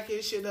to pack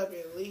his shit up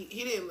and leave.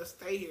 He didn't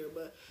stay here,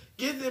 but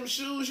get them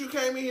shoes you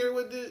came in here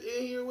with,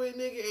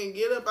 nigga, and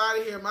get up out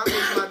of here. My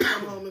bitch about to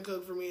come home and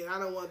cook for me, and I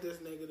don't want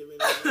this negative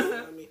energy. You know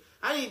what I mean?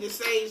 I need to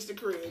sage the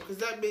crib, because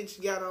that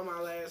bitch got on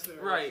my last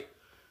nerve. Right.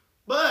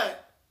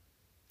 But,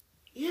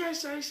 yeah,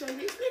 Shay, these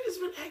niggas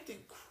been acting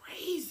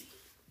crazy.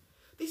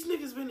 These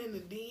niggas been in the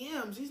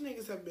DMs. These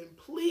niggas have been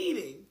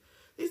pleading.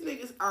 These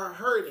niggas are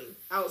hurting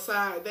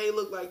outside. They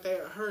look like they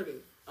are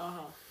hurting.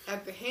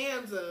 At the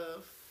hands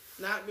of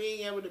not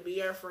being able to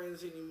be our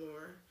friends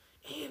anymore.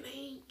 And they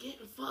ain't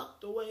getting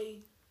fucked the way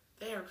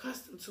they are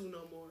accustomed to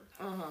no more.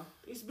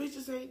 These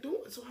bitches ain't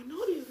doing it. So I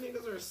know these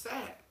niggas are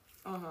sad.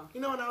 You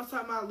know when I was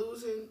talking about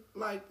losing,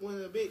 like when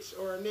a bitch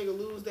or a nigga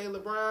lose they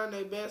LeBron,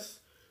 they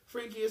best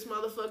freakiest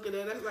motherfucker,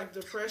 that's like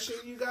depression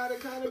you gotta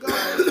kind of go.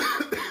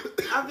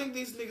 I think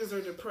these niggas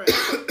are depressed.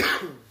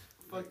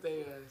 Fuck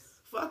they ass.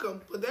 Fuck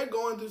them. But they're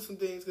going through some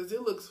things because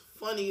it looks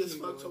funny as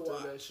fuck to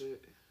watch. That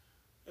shit.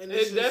 And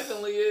it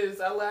definitely is.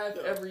 I laugh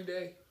every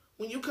day.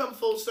 When you come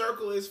full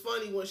circle, it's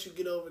funny once you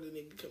get over the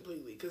nigga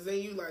completely. Because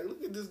then you like,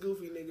 look at this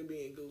goofy nigga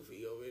being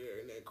goofy over there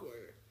in that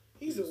corner.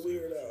 He's a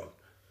weirdo.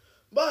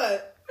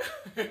 But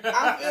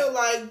I feel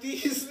like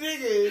these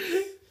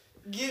niggas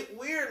get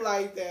weird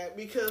like that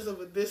because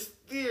of this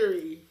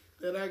theory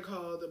that I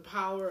call the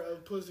power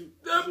of pussy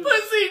juice.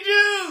 Pussy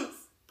juice!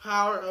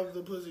 Power of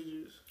the pussy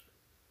juice.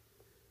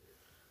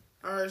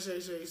 All right,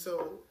 Shay,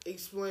 so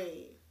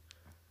explain.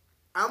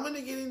 I'm going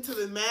to get into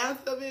the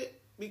math of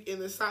it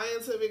and the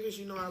science of it because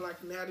you know I like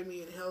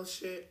anatomy and health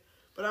shit.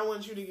 But I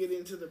want you to get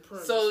into the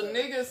premise. So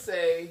niggas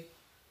say,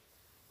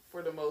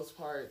 for the most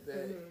part,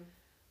 that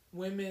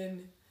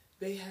women,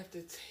 they have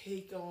to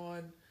take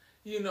on,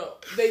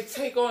 they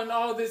take on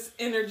all this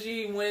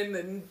energy when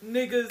the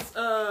niggas,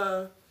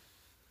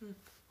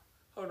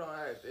 hold on,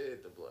 I have to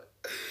hit the blood.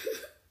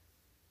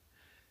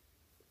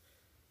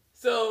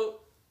 So,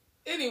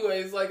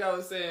 anyways, like I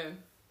was saying,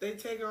 they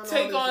take on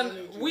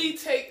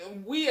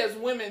we as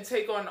women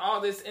take on all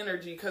this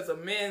energy because a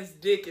man's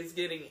dick is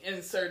getting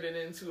inserted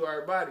into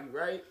our body,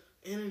 right?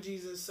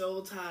 Energies and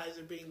soul ties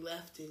are being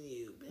left in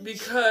you, bitch.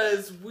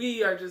 Because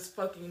we are just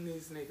fucking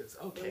these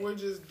niggas. Okay. And we're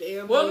just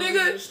damn. Well,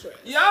 nigga,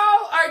 y'all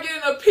are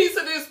getting a piece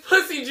of this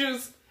pussy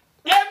juice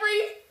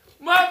every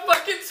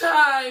motherfucking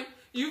time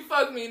you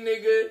fuck me,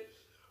 nigga.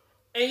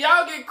 And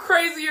y'all get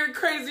crazier and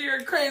crazier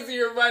and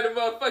crazier by the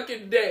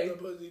motherfucking day. The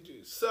pussy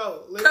juice.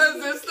 So, because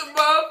it's the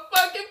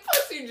motherfucking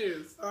pussy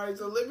juice. Alright,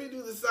 so let me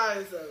do the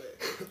science of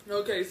it.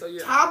 Okay, so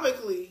yeah.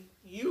 Topically,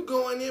 you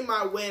going in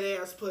my wet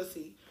ass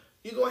pussy,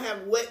 you're going to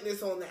have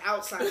wetness on the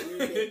outside of your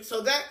dick.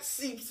 So that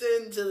seeps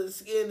into the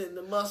skin and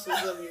the muscles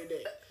of your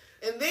dick.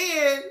 And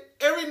then,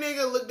 every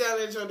nigga look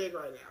down at your dick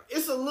right now.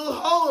 It's a little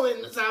hole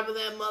in the top of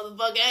that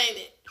motherfucker, ain't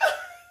it?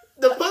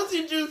 The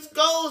pussy juice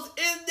goes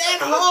in that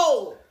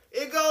hole.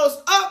 It goes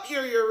up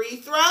your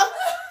urethra,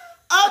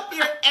 up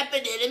your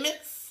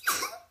epididymis,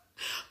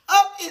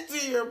 up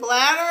into your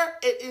bladder,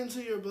 and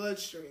into your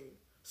bloodstream.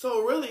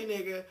 So really,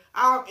 nigga,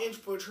 I've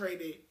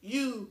infiltrated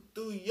you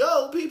through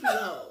your pee-pee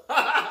hole.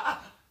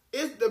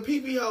 It's the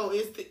pee-pee hole.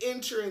 It's the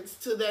entrance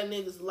to that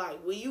nigga's life.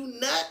 When you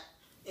nut,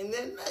 and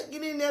that nut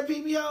get in that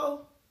pee-pee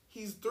hole,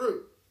 he's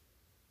through.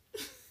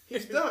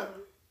 He's done.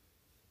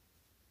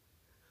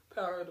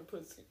 Power of the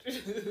pussy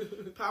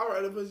juice. Power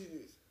of the pussy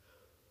juice.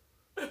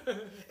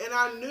 And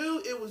I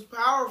knew it was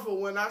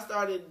powerful when I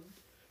started.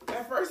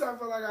 At first, I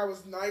felt like I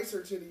was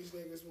nicer to these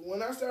niggas, but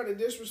when I started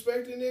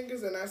disrespecting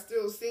niggas, and I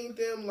still seen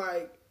them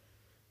like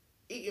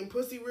eating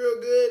pussy real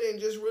good and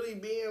just really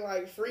being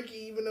like freaky,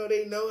 even though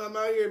they know I'm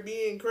out here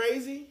being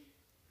crazy,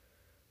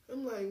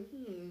 I'm like,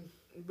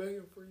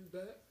 begging for you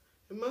back.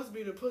 It must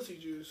be the pussy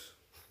juice,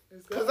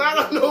 because I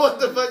don't know what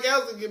the fuck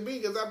else it could be.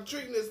 Because I'm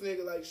treating this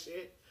nigga like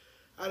shit.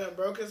 I done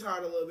broke his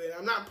heart a little bit.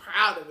 I'm not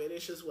proud of it.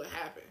 It's just what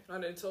happened. I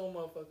done told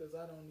motherfuckers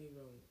I don't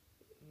even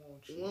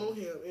want you. Want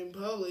him in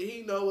public.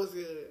 He know what's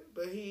good.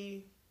 But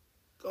he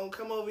gonna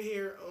come over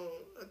here on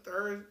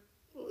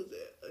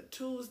a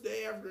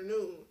Tuesday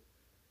afternoon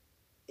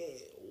and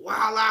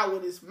wild out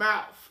with his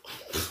mouth.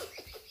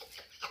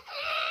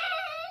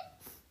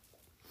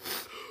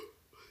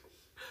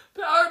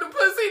 Power the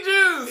pussy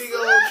juice. He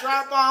gonna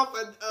drop off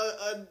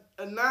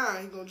a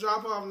 9. He gonna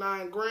drop off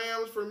 9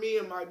 grams for me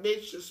and my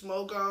bitch to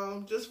smoke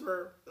on, just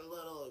for a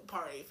little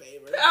party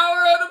favor.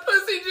 Power of the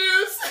pussy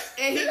juice.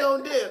 And he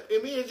gonna dip.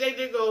 And me and Jake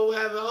did go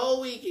have a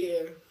whole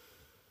weekend.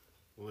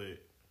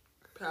 Lit.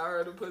 Power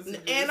of the pussy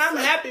juice. And I'm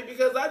happy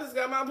because I just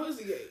got my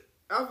pussy gate.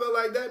 I feel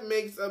like that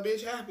makes a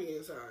bitch happy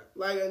inside.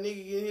 Like a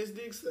nigga getting his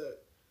dick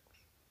sucked.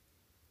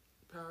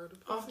 Power of the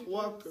pussy Off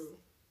the walkthrough.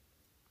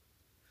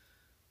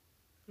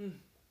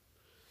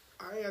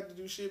 I ain't have to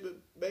do shit but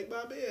bake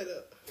my bed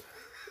up.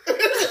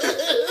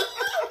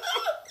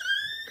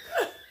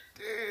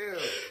 Damn.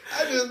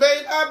 I just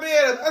made my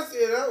bed up. I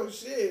said, oh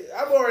shit.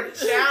 I'm already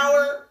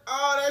showered.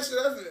 All that shit.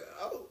 I said,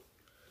 oh.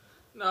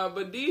 No,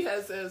 but D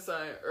had said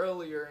something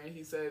earlier, and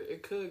he said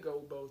it could go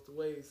both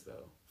ways,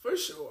 though. For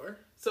sure.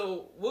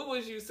 So, what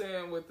was you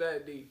saying with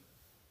that, D?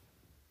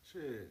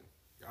 Shit.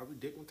 Y'all be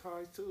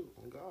dickmatized too.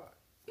 On God.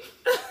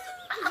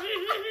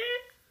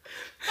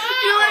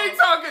 You ain't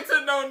talking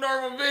to no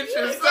normal bitches,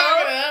 You ain't so.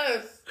 talking to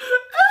us.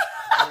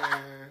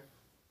 Man.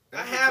 I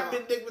have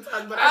been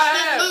dickmatized, but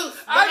I shook loose.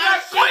 But I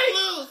shook quick,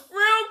 loose.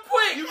 real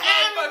quick. You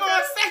had me for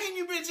a second,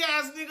 you bitch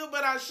ass nigga,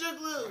 but I shook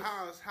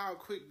loose. How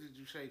quick did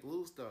you shake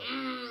loose though?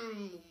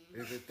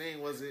 Is the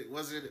thing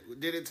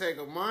did it take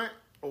a month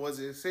or was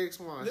it 6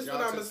 months? This is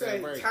what I'm gonna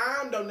say.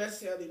 Time don't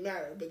necessarily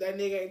matter, but that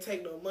nigga ain't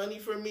take no money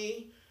from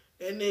me.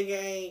 That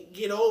nigga ain't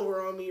get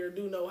over on me or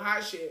do no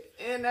hot shit.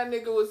 And that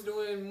nigga was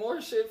doing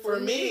more shit for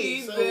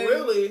me. So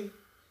really,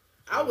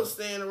 I was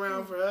staying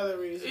around for other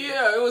reasons.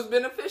 Yeah, it was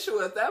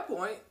beneficial at that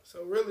point.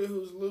 So really,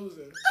 who's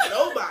losing?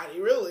 Nobody,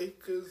 really,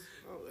 because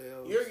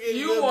you're getting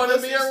you want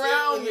to be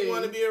around me. You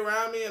want to be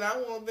around me, and I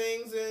want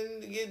things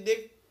and get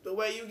dick the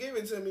way you give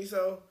it to me.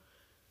 So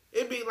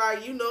it'd be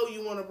like, you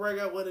want to break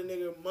up with a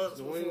nigga months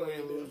so before. we in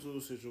a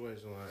lose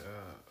situation like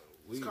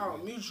it's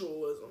called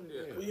mutualism.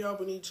 Yeah. We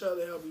help each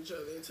other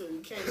until we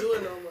can't do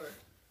it no more.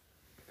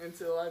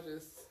 Until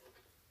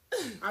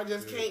I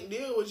just can't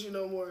deal with you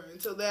no more.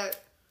 Until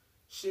that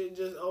shit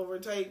just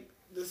overtake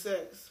the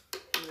sex.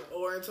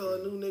 Or until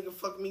a new nigga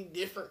fuck me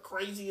different,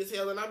 crazy as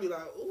hell, and I be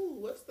like, ooh,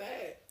 what's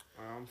that?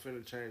 I'm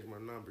finna change my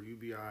number. You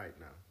be alright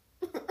now.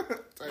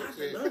 Not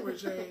the number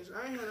change.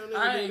 I ain't had no nigga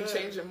I do ain't that.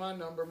 changing my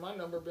number. My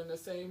number been the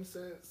same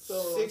since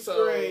Sixth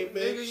grade,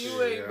 bitch. Nigga,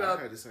 you ain't about.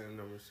 I had the same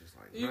number since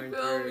like You 9th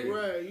feel grade. me?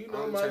 Right, you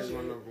know I my changed shit.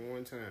 my number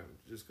one time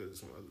just because of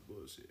some other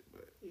bullshit.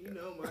 But You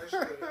know my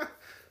shit.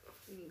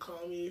 You can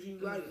call me if you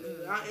like,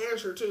 nigga. I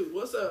answer too.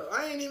 What's up?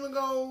 I ain't even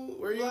gonna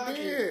where you block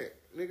been?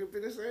 Nigga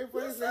been the same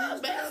place. What's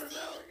up, since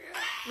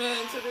bestie?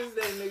 Man, to this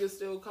day, niggas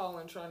still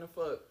calling trying to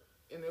fuck,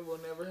 and it will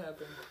never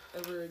happen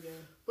ever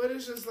again. But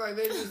it's just like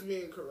they just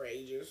being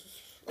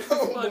courageous. I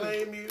don't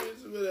blame you.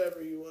 It's whatever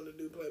you want to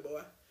do,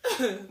 playboy.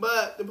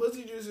 But the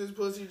pussy juice is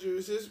pussy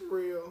juice. It's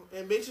real.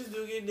 And bitches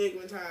do get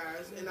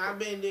dickmatized. And I've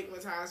been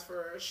dickmatized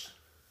for,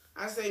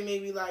 I say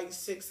maybe like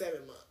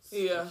 6-7 months.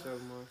 Yeah.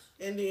 7 months.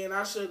 And then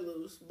I shook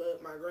loose.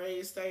 But my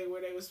grades stayed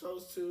where they were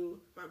supposed to.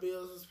 My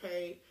bills was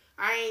paid.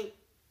 I ain't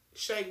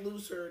shake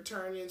loose or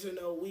turn into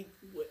no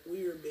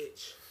weird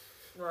bitch.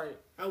 Right.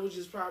 I was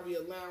just probably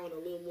allowing a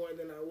little more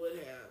than I would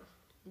have.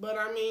 But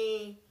I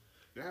mean,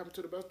 That happened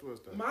to the best of us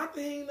though. my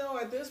thing though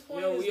at this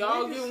point Yo, is we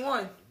all niggas, get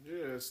one.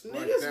 Yes, niggas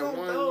like that don't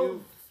one go.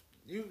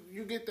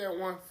 you get that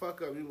one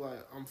fuck up, you like,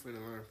 I'm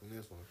finna learn from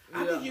this one.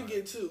 I think you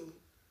get two.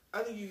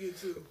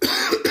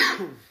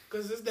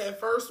 Because it's that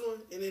first one,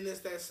 and then it's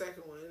that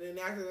second one. And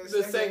then after that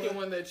The second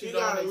one that you don't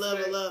gotta expect.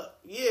 level up.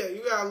 Yeah,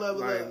 you gotta level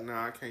Like, up.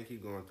 nah, I can't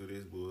keep going through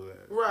this bull.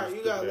 Right, this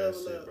you gotta stupid ass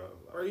level shit, up.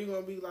 bro. Or you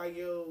gonna be like,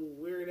 yo,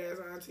 weird ass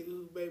auntie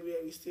who baby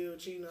daddy still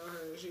cheating on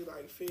her and she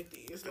like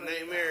 50. It's And like,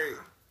 they married.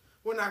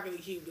 We're not gonna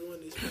keep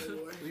doing this,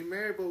 playboy. We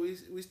married, but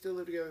we still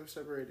live together and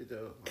separated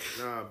though. Like,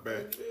 nah, bro.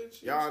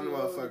 Bitch, Y'all you know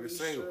always motherfuckers be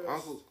single.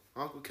 stressed.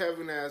 Uncle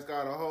Kevin has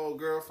got a whole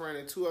girlfriend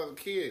and 2 other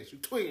kids. You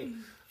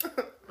tweaking.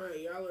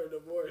 Right, y'all are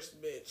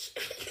divorced, bitch.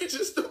 You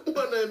just don't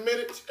want to admit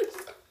it to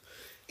yourself.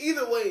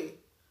 Either way.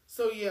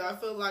 So, yeah, I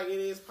feel like it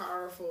is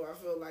powerful. I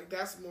feel like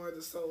that's more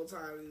the soul tie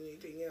than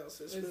anything else.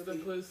 It's It's the really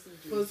pussy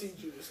juice. pussy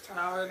juice tie.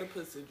 Power of the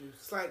pussy juice.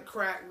 It's like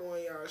crack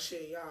going y'all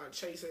shit. Y'all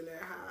chasing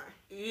that high.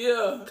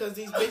 Yeah. Because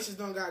these bitches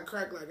don't got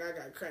crack like I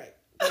got crack.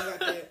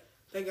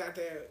 They got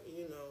that,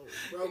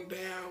 broke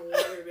down,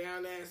 watered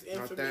down ass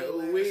Not infamy that ass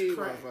ooh-wee,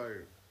 crack.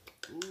 motherfucker.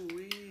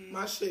 Ooh-wee.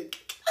 My shit.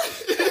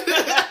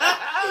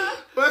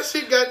 My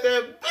shit got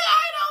that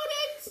bite on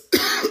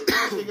it.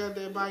 My shit got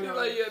that bite You're on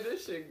like, it. yeah,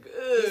 this shit good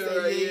He said,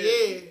 right yeah.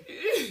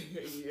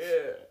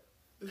 here.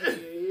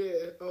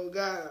 Yeah. Oh,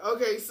 God.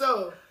 Okay,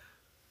 so,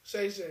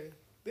 Shay,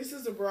 this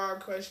is a broad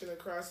question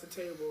across the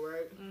table,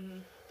 right? Mm-hmm.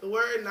 The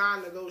word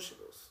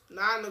non-negotiables.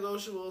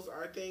 Non-negotiables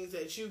are things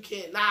that you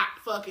cannot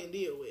fucking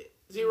deal with.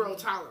 Zero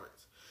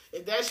tolerance.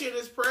 If that shit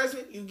is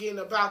present, you getting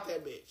about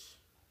that bitch.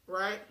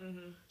 Right?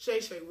 Mm-hmm.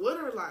 Shay, what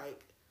are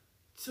like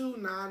 2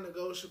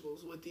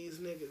 non-negotiables with these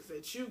niggas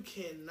that you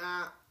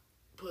cannot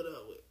put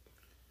up with?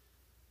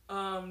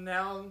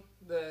 Now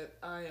that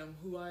I am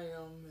who I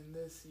am in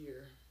this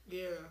year.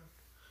 Yeah.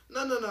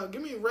 No.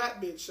 Give me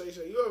rap, bitch, Shay.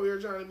 You over here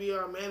trying to be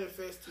our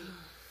manifesting.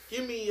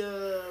 Give me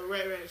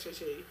rap,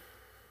 Shay.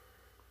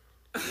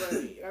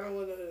 Right. I don't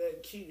want none of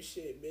that cute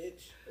shit,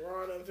 bitch.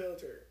 Raw and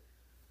unfiltered.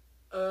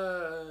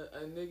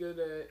 A nigga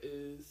that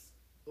is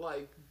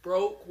like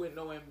broke with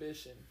no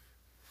ambition.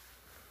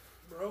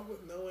 Broke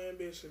with no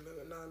ambition,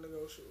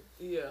 non-negotiable.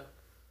 Yeah.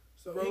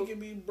 So broke. he can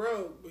be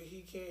broke, but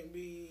he can't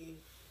be.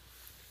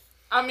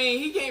 I mean,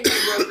 he can't be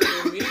broker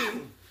than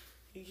me.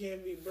 He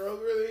can't be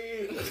broker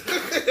than you.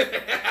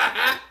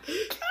 I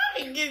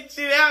can get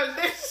you out of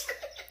this.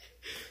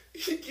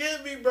 He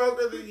can't be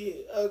broker than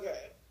you.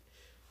 Okay.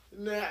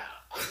 Now.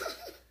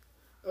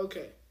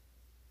 Okay.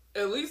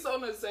 At least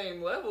on the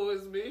same level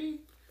as me.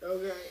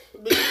 Okay.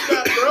 But you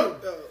not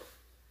broke though.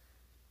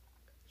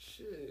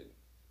 Shit.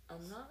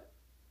 I'm not.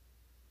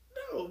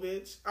 No,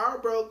 bitch. Our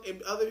broke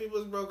and other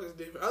people's broke is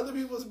different. Other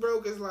people's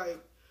broke is like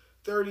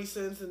 30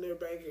 cents in their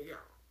bank account.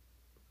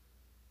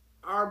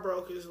 Our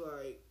broke is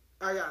like,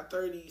 I got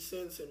 30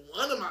 cents in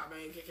one of my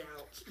bank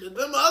accounts, but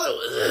them other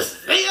ones,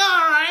 they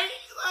alright.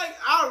 Like,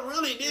 I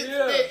really didn't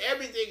spend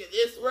everything in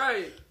this one.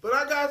 Right. But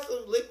I got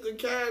some liquid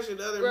cash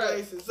in other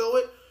places. So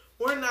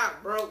we're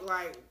not broke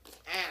like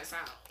ass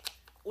out.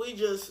 We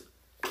just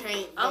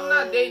can't I'm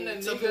not dating a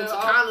nigga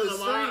off the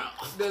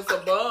street that's a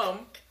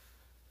bum.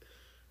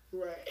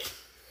 Right.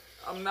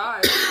 I'm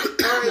not.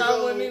 I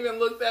wouldn't even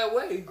look that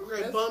way.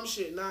 Okay, bum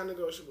shit,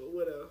 non-negotiable.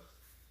 What else?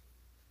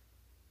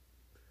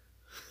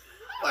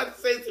 I'm about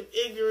to say some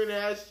ignorant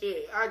ass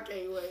shit. I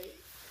can't wait.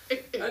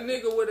 A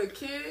nigga with a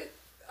kid,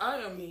 I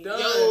am done.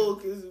 Yo,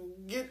 cause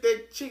get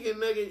that chicken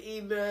nugget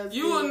eating ass.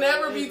 You will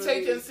never be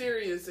taken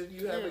serious if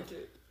you have a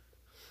kid.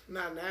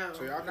 Not now.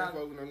 So y'all can't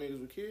fuck with no niggas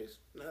with kids?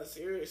 Not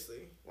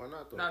seriously. Why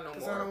not though? Not no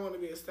Cause more. I don't want to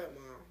be a stepmom.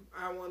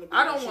 I want to be.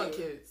 I don't want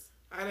kids.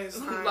 I didn't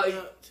sign Like-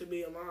 up to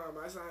be a mom.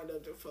 I signed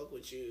up to fuck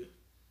with you.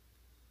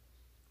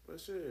 But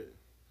shit.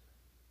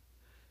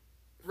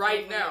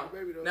 Right now.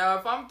 Baby, though. Now,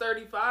 if I'm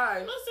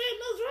 35, I'm not saying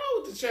nothing's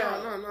wrong with the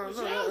child. No,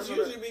 The child's no,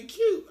 usually be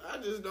cute. I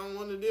just don't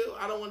want to deal.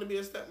 I don't want to be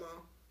a stepmom.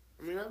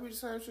 I mean, that'd be the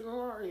same shit on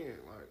our end.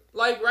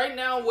 like right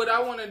now, what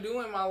I want to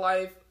do in my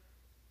life,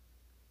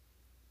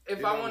 if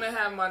Yeah. I want to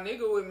have my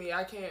nigga with me,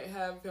 I can't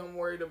have him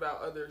worried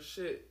about other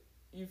shit.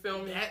 You feel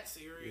me? That Yeah,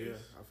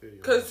 serious. I feel you.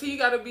 Because he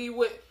got to be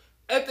with,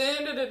 at the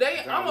end of the day,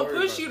 Gotta I'm going to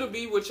worry push you about to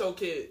be with your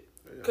kid.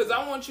 Yeah. Because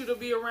I want you to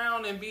be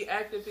around and be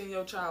active in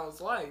your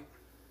child's life.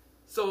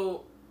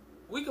 So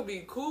we could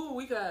be cool,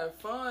 we could have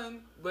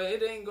fun, but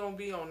it ain't going to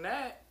be on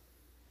that.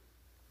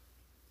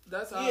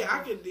 That's how Yeah, I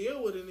could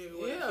deal with a nigga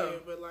with Yeah. a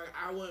kid, but like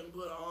I wouldn't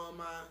put all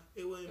my.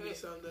 It wouldn't be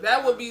something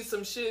that would be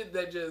some shit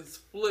that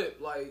just flip,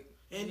 like.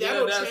 and yeah,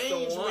 that'll that's the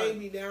change one.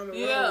 maybe down the road.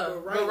 Yeah,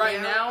 but right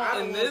now in I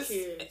don't want this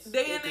kids.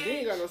 day Yeah, and 'cause he ain't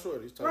age, got no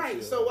shorties. Type Right,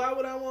 shit, so why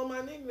would I want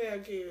my nigga to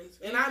have kids?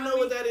 And You I feel know me?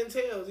 what that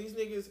entails. These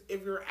niggas,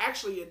 if you're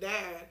actually a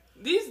dad,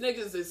 these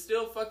niggas is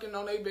still fucking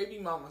on their baby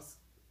mamas.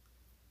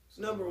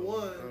 number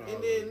one,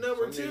 and then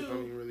number some niggas don't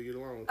two, even really get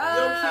along with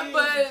that.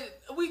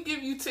 But we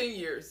give you 10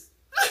 years.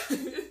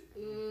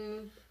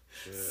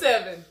 Shit.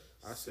 7.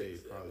 I say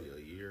probably a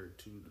year or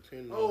two,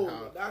 depending oh, on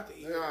how. not the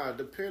year. Nah, it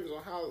depends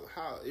on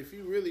how if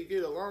you really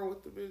get along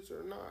with the bitch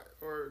or not,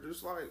 or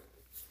just like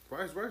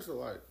vice versa.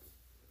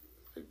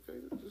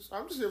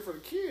 I'm just here for the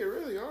kid,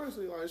 really.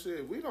 Honestly, like shit,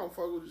 if we don't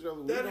fuck with each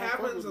other. We That don't fuck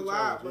happens with a each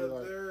lot, other, but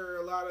like, there are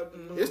a lot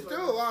of. it's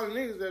still a lot of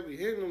niggas that be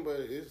hitting them, but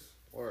it's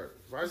or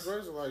vice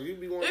versa. Like you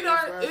be one.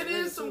 It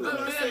is some good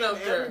men out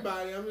there.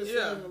 Everybody, I'm just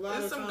Yeah, saying a lot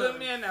there's of some times. good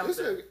men out It's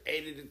there. an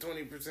 80 to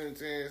 20%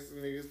 chance the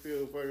niggas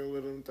still fucking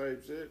with them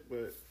type shit,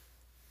 but.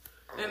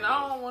 And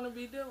I don't want to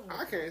be dealing with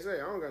I can't say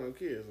I don't got no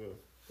kids,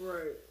 so.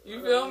 Right.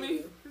 You feel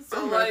me?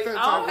 So I'm like, not that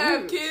I don't type of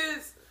have nigga.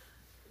 kids.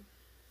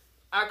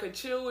 I could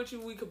chill with you.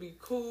 We could be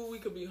cool. We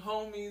could be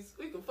homies.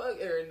 We could fuck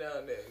every now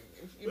and then.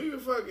 We can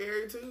fuck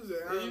every Tuesday.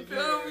 I You don't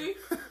feel care. me?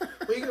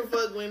 We can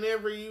fuck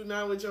whenever you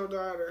not with your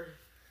daughter.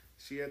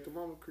 She at the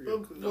mama crib.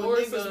 But Or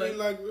niggas son. be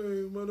like,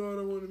 hey, my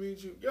daughter want to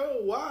meet you. Yo,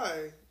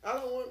 why? I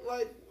don't want,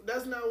 like,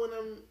 that's not what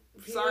I'm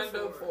here Signed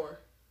up for.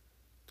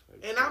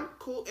 And I'm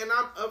cool, and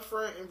I'm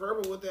upfront and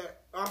verbal with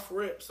that off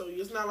rip. So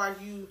it's not like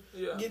you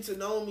Yeah. get to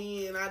know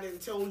me and I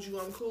didn't told you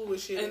I'm cool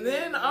with shit. And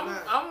then I'm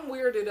not. I'm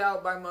weirded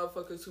out by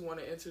motherfuckers who want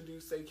to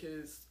introduce their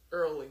kids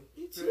early.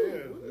 Me too.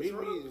 Yeah, What is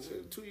wrong with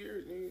you? 2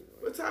 years, nigga.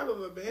 What type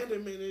of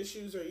abandonment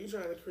issues are you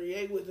trying to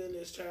create within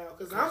this child?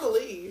 Because I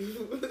believe.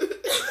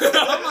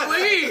 I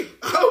believe.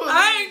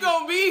 I ain't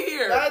gonna be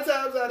here. 9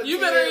 times out of You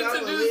 10, better I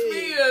introduce believe.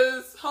 me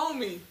as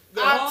homie. The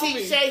Auntie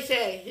homie. Shay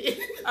Shay.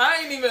 I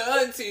ain't even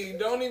auntie.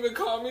 Don't even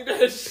call me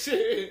that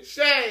shit.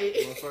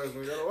 Shay.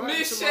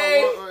 Miss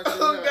Shay.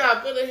 Oh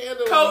God, put a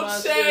handle on my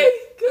Coach shit. Shay,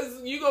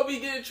 cause you gonna be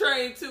getting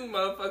trained too,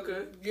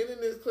 motherfucker. Get in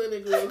this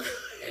clinic real quick.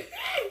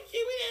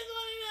 Give me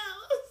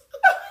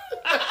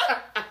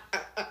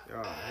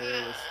Y'all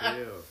hell as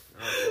hell.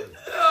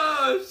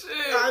 Oh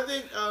shit. I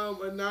think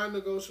a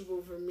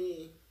non-negotiable for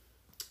me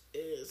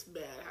is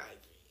bad hygiene.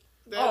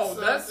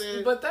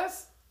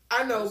 That's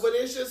I know, but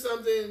it's just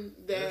something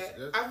that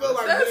I feel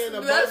like that's- being a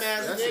bum that's-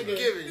 ass That's a nigga.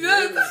 given.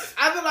 that's-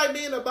 I feel like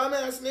being a bum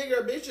ass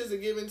nigga, a bitch is a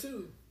given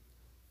too.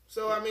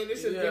 So I mean,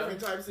 it's just Yeah. different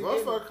types of giving.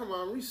 Motherfucker, come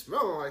on, we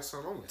smelling like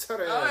something. I'm gonna tell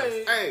that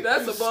Hey, ass. Hey,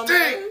 that's you a bum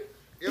stink. ass.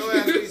 Your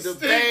ass needs to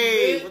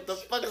bathe. What the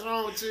fuck is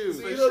wrong with you?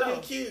 So you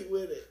don't be cute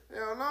with it.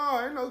 Hell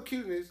no, ain't no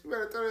cuteness. You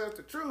better tell us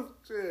the truth.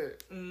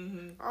 Shit.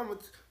 Mm-hmm.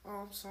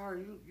 I'm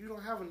sorry, you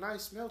don't have a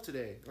nice smell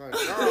today. Like,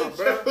 nah,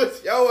 bro.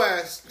 Your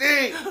ass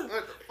stink. What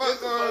the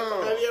fuck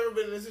on? Have you ever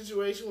been in a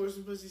situation where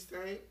some pussy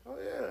stank? Oh,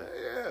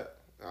 yeah.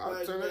 I'll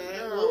Like, turn man, it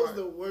down. what was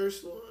the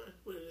worst one?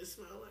 What did it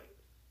smell like?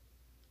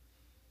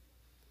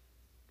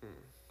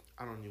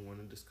 I don't even want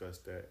to discuss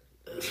that.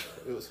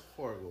 It was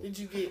horrible. Did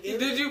you get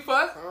Did you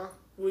fuck? Huh?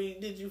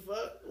 Did you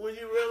fuck? When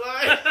you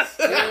realize?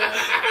 We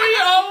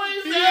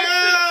always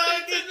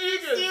Yeah, because you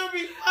still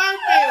be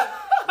fucking.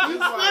 You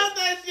smelled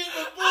that shit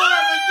before,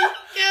 but you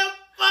kept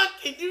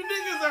fucking. You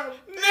niggas are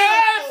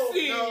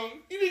nasty. No,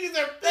 you niggas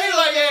are They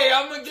like, hey,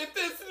 I'm gonna get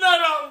this nut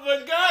off,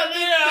 but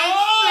goddamn,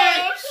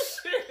 oh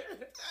shit.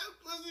 That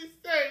pussy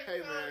stink.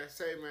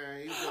 Hey,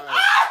 man. He's like...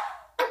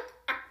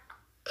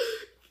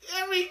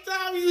 Every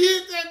time you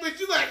hit that bitch,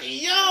 you like,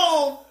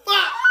 yo,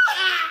 fuck.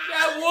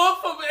 That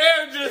wolf of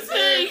air just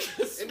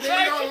hit. And then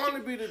you don't want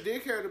to be the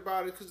dickhead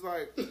about it, because,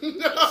 like...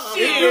 No.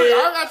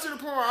 I got to the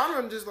point where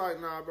I'm just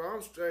like, nah, bro,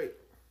 I'm straight.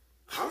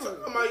 I'm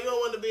talking about you don't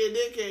want to be a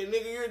dickhead.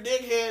 Nigga, you're a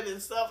dickhead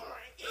and stuff.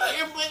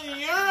 You're putting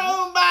your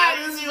own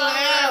body in your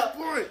hell.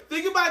 Point.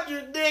 Think about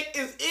your dick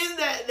is in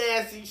that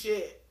nasty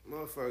shit.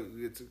 Motherfuckers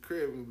get to the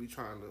crib and be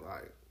trying to,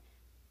 like...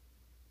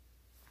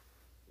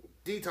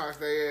 detox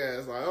their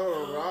ass. Like, hold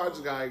on, bro, I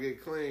just gotta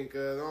get clean,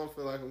 because I don't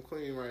feel like I'm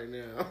clean right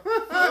now.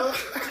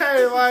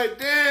 Hey, like,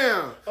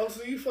 damn. Oh,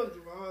 so you fucked the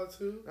raw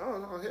too? No,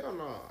 hell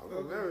no. I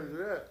would never do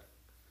that.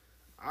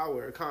 I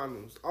wear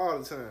condoms all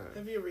the time.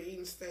 Have you ever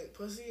eaten stank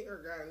pussy or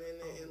gotten in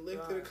it and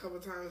licked it a couple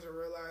times and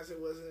realized it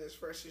wasn't as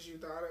fresh as you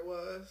thought it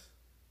was?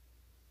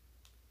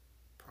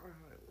 Probably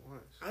like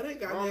once. I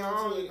didn't got I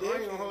down to the ain't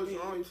dick. gonna hold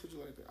you. I don't eat pussy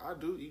like that. I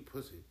do eat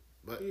pussy,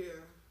 but Yeah,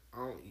 I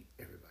don't eat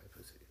everybody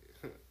pussy.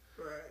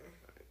 right.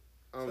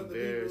 I'm So the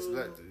very people-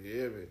 selective. You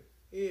hear me?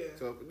 Yeah,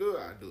 So if I do it,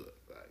 I do it.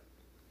 Like,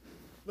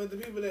 but the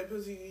people that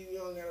pussy eat, you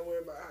don't gotta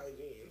worry about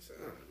hygiene. So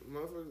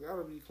motherfuckers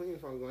gotta be clean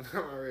if I'm going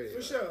down already.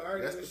 for sure, I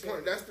already That's the understand.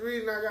 point. That's the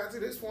reason I got to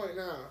this point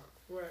now.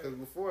 Right. Because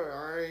before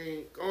I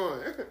ain't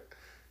going.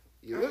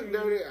 You I look hear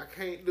dirty, I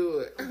can't do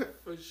it.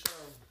 For sure.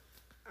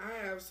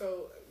 I have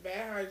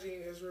bad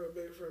hygiene is real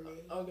big for me.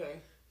 Okay.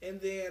 And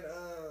then,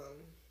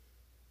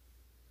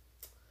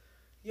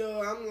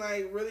 I'm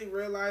like really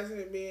realizing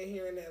it being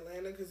here in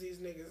Atlanta because these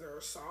niggas are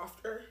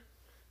softer.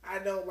 I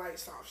don't like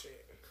soft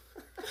shit.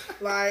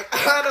 Like,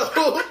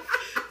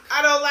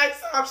 I don't like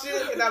soft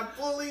shit, and I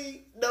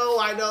fully know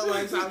I don't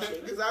like soft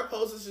shit. Because I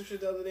posted some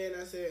shit the other day,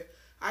 and I said,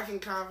 I can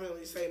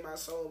confidently say my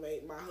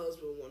soulmate, my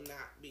husband, will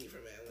not be from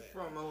Atlanta.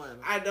 From Atlanta.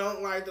 I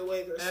don't like the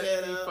way they're That's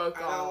set the up. fuck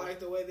I don't off. like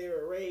the way they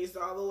were raised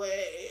all the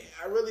way.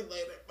 I really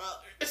blame their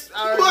mothers.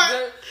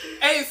 Alright,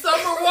 hey,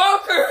 Summer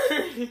Walker.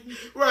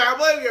 Right, I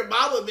blame your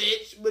mama,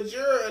 bitch, but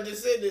you're a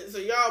descendant, so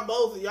y'all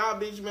both, y'all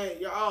bitch made,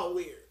 y'all all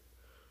weird.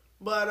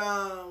 But,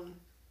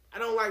 I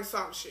don't like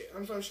soft shit.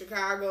 I'm from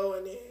Chicago,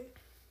 and then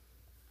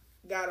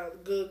got a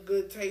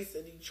good taste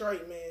of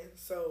Detroit, man.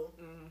 So,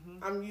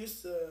 I'm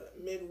used to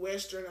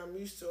Midwestern. I'm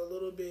used to a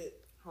little bit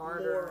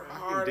Harder.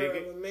 harder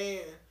of a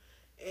man.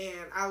 And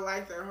I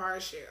like that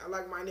hard shit. I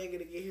like my nigga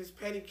to get his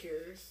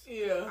pedicures.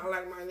 Yeah. I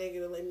like my nigga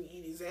to let me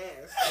eat his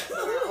ass. But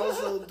I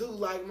also do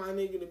like my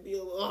nigga to be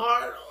a little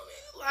hard on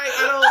it. Like,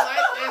 I don't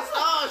like that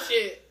soft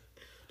shit.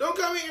 Don't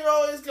come here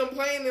always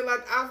complaining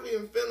like I've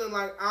been feeling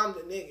like I'm the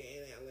nigga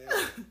in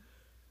Atlanta.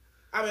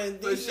 I mean,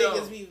 these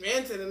niggas be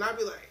venting, and I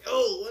be like,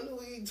 oh, when are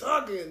we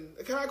talking?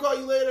 Can I call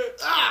you later?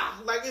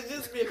 Like, it's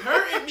just been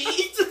hurting me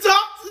to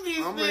talk to these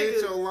niggas. I'm gonna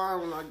hit your line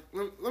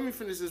when let me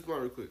finish this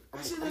blunt real quick. I'm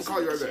gonna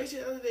call you right back.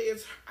 The other day,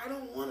 I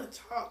don't want to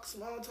talk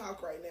small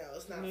talk right now.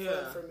 It's not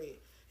fun for me.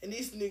 And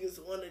these niggas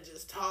want to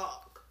just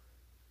talk.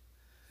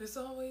 It's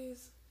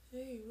always,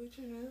 hey, what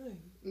you doing?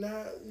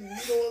 Nah, you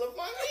don't want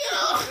to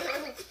fuck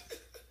me up.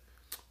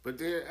 But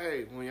then,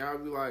 hey, when y'all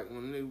be like,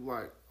 when they be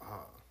like,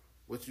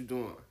 what you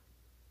doing?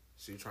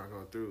 She trying to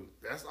go through.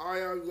 That's all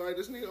y'all be like,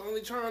 this nigga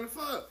only trying to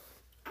fuck.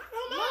 I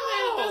don't know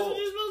that. That's what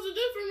you're supposed to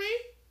do for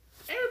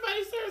me.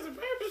 Everybody serves a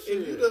purpose.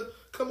 Shit. If you to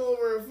come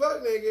over and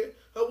fuck nigga,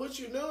 or what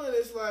you doing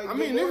is like, I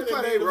mean, niggas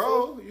play they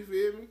role, you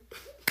feel me?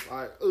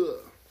 Like,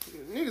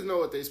 niggas know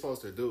what they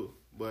supposed to do,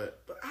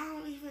 but I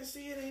don't even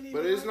see it. Ain't even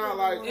but it's not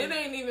like It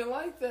ain't even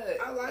like that.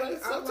 I like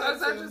it.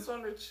 Sometimes I like just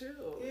want to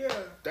chill. Yeah.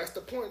 that's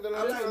the point that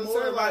I I'm like trying to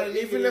more say. about Like,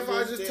 it even than if I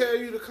just just that. tell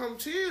you to come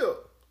chill,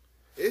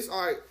 it's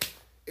like,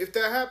 if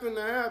that happened,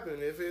 that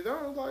happened. If it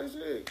don't, like,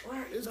 shit,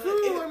 Right, it's but cool.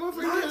 it- Like,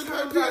 motherfucker, nine just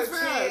times play out of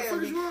PS5. 10,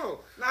 What is wrong?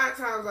 9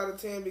 times out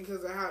of 10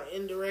 because of how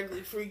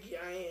indirectly freaky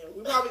I am.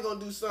 We probably gonna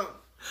do something.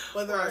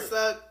 Whether I Right.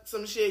 suck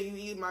some shit, you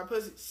eat my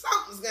pussy,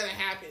 something's gonna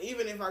happen.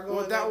 Even if I go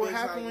Well, in that that would bitch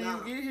happen like, when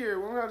nah. you get here.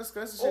 We're gonna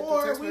discuss this shit. Or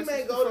through text we may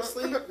messages. go to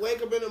sleep,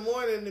 wake up in the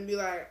morning, and be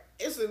like,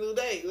 "It's a new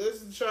day.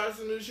 Let's try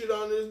some new shit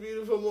on this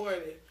beautiful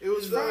morning." It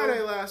was So-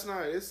 Friday last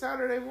night. It's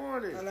Saturday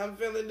morning. and I'm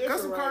feeling different. Got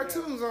some right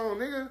cartoons on,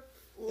 nigga.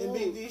 now. And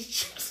beat Ooh. these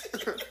chicks.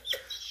 Put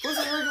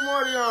some Rick and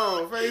Morty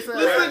on. Face This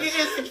ass.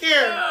 nigga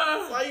insecure.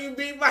 Why you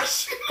beat my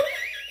shit?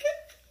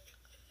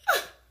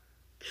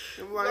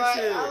 Them like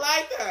shit. I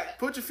like that.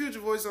 Put your Future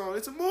voice on.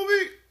 It's a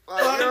movie.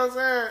 Like, you know what I'm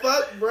saying?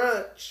 Fuck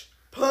brunch.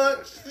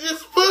 Punch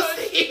this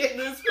pussy.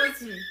 This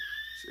pussy.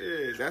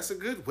 Shit, that's a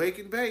good wake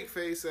and bake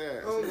face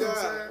ass. Oh, you know what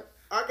I'm God. saying?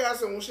 I got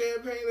some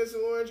champagne and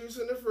some orange juice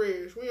in the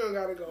fridge. We don't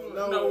gotta go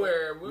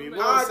nowhere.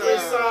 Nowhere. I'll get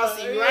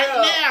saucy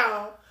right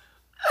now.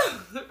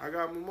 I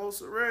got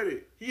mimosa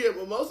ready. Yeah,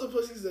 mimosa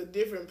pussy's a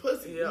different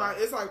pussy. Yeah.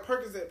 It's like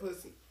Percocet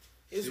pussy.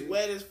 It's See?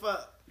 wet as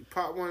fuck. You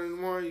pop one in the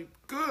morning, you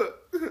good.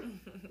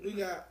 We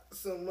got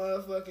some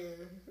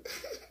motherfucking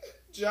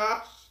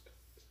Josh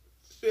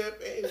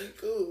champagne. We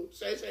cool.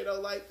 Shay Shay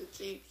don't like the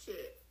cheap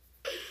shit.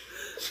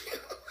 She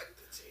don't like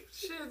the cheap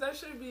shit. Shit, that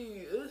should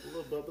be. A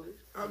little bubbly.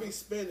 I'll be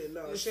spinning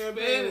though. You're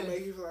Champagne spinning. will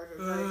make you feel like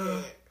a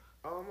crackhead.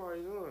 Oh, I'm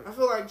already knowing. I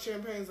feel like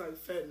champagne's like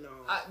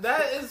fentanyl.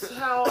 That is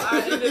how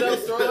I ended up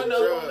throwing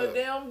up on the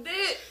damn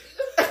dick.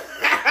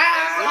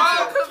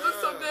 All Because of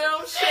some damn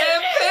Threw up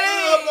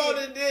champagne. on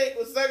the dick.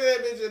 Was sucking that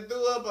bitch and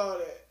threw up on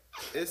it.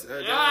 It's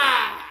a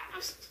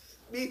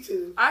Me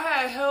too. I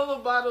had hella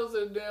bottles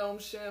of damn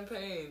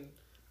champagne.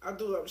 I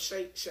threw up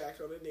Shake Shack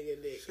on a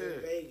nigga dick in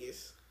Shit.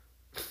 Vegas.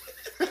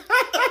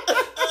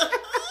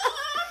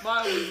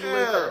 Mine was Yeah.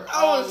 liquor.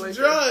 I all was liquor.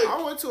 drunk.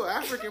 I went to an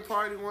African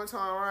party one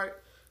time, right?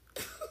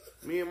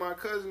 Me and my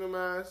cousin of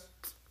mine.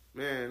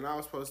 Man, I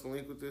was supposed to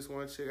link with this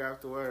one chick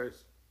afterwards.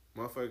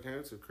 Motherfucker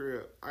came to the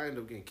crib. I ended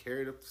up getting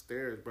carried up the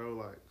stairs, bro.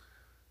 Like,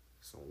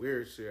 some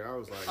weird shit. I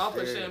was like, Off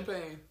the damn.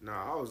 champagne.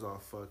 Nah, I was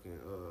off fucking,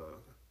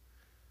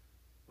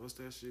 what's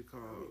that shit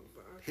called?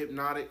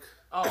 Hypnotic.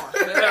 Oh,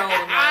 hell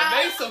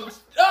no. They some. I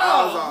was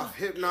Oh. off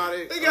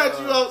hypnotic. They got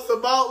you off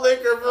some malt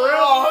liquor for real.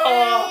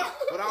 Oh.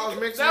 But I was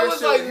mixing That that was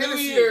shit like with New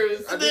Hennessy.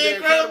 Year's. I did The that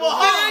Incredible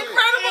Hulk.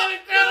 Incredible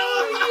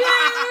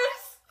years.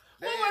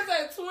 What Damn. was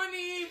that?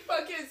 20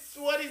 fucking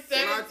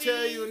 2017. When I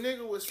tell you a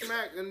nigga was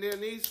smacked, and then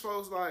these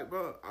folks like,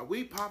 bro,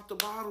 we popped the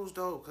bottles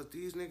though, cause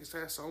these niggas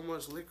had so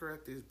much liquor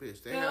at this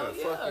bitch. They Hell had a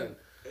yeah. fucking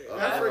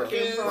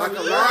African like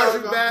a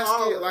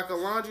Yeah.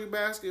 laundry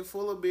basket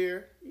full of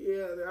beer.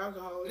 Yeah, the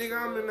alcohol.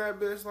 Nigga, I'm in that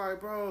bitch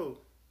like, bro,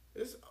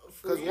 It's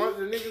cause one of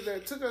the niggas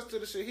that took us to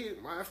the shit,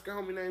 my African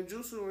homie named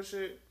Jusu and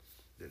shit.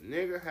 The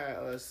nigga had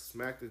us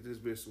smacked at this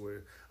bitch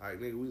where, like,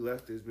 nigga, we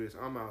left this bitch.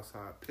 I'm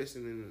outside pissing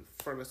in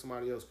front of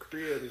somebody else's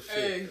crib and shit.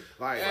 Hey,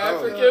 Like,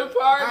 African bro,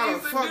 how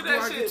parties the to fuck do do I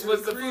that get shit. to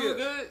Was the the crib? food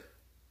good?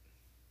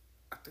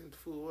 I think the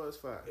food was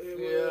fire.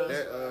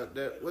 Yeah.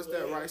 That what's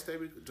that rice they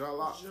be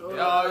jollof? Oh,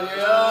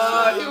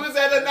 yeah. He was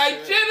at a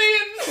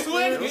Nigerian Sweet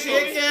swing.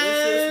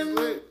 chicken.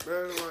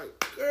 Bro,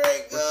 like,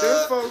 Great but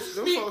them folks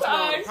Meat know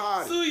how to pie,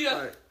 party. suya.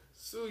 Like,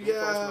 So Them folks know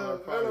yeah, how to I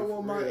party don't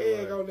want for my real,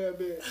 egg like- on that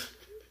bitch.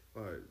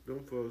 like,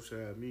 them folks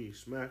had me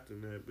smacked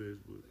in that bitch.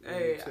 But let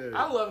me Hey, tell you,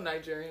 I love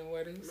Nigerian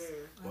weddings.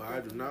 Man, boy, I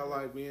do not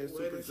like being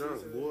super wedding drunk,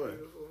 season is boy.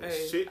 beautiful.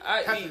 Hey, Shit I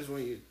happens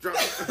when you're drunk.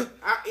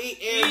 I eat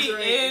and Eat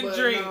drink, and but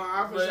drink, no,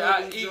 I for but sure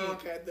I be eat.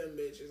 drunk at them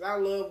bitches. I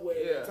love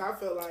weddings. Yeah. I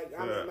feel like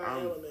I'm in my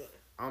element.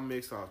 I'm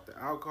mixed off the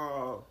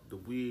alcohol, the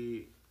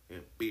weed,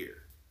 and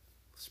beer.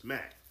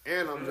 Smack.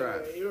 And I'm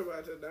driving. Yeah, you're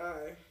about to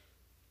die.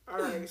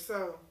 Alright,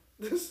 so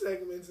this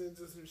segment's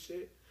into some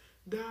shit.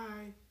 Die,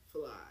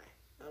 fly.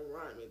 I'm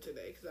rhyming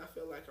today because I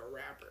feel like a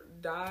rapper.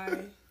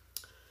 Die.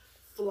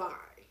 Fly.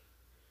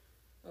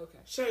 Okay.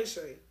 Shay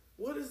Shay,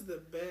 what is the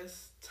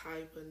best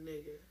type of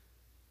nigga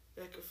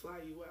that could fly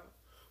you out?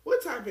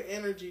 What type of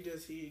energy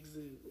does he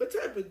exude? What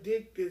type of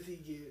dick does he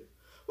give?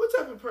 What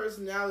type of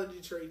personality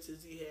traits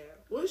does he have?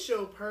 What's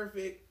your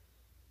perfect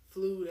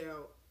flued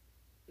out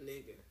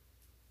nigga?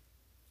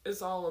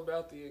 It's all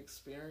about the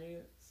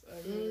experience, I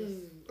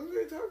guess.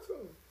 Okay, talk to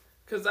him.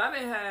 Because I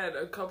done had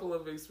a couple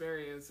of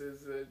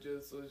experiences that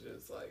just was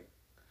just like,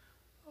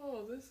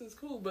 oh, this is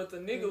cool. But the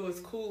nigga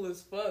was cool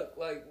as fuck.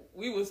 Like,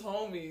 we was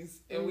homies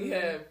and we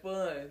had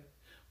fun.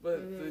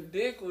 But the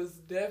dick was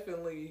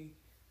definitely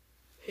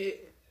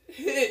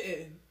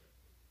hitting.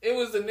 It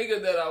was a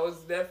nigga that I was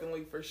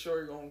definitely for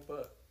sure gonna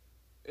fuck.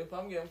 If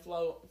I'm getting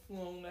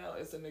flown out,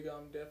 it's a nigga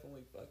I'm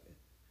definitely fucking.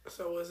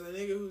 So it's a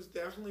nigga who's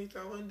definitely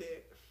throwing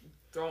dick.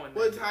 Throwing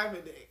What that type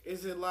of dick?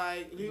 Is it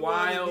like do you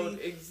wild, wanna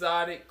be,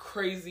 exotic,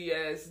 crazy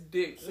ass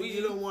dick? so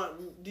you don't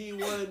want? Do you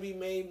want to be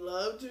made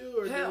love to,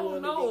 or do you Hell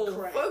want no. to be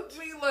cracked? Fuck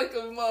me like a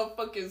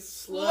motherfucking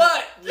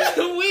slut. Yeah,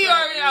 We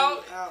crack are me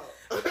out.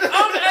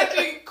 I'm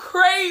acting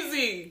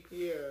crazy.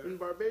 Yeah. In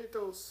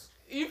Barbados.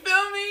 You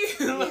feel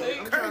me? I'm Like,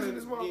 trying to crazy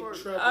this get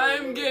motherfucker. trouble.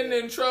 I'm getting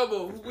in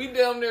trouble. We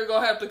damn near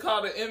gonna have to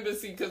call the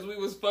embassy because we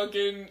was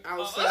fucking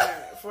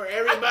outside for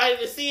everybody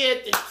to see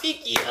at the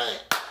tiki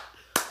hut.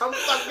 I'm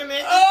fucking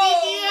at the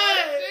Oh, tiki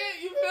hut.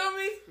 shit, you feel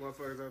me?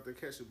 Motherfuckers out there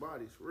catching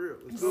bodies for real.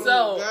 Let's So-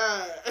 go.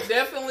 God.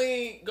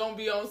 Definitely gonna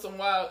be on some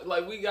wild,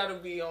 like we gotta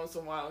be on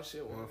some wild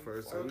shit. with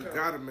Motherfuckers, Okay. we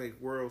gotta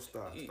make world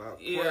stop. Stop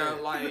Yeah,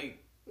 playing. like,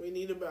 We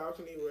need a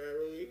balcony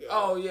wherever we go.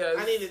 oh yeah.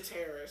 I need a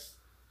terrace.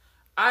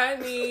 I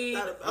need,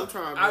 Not a I'm balcony.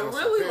 trying to I be on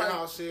really some like-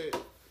 penthouse shit.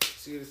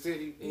 See the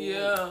city. Boom.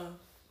 yeah.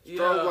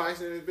 Strobe Yeah.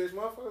 lights in this bitch.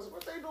 Motherfuckers,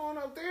 what they doing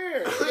up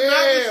there? Not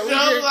Yeah, the we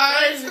show get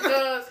lights crazy.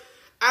 because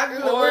I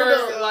do Or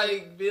window.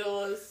 like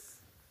villas.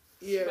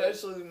 Yeah.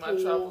 Especially my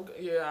Pool. tropical.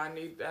 Yeah, I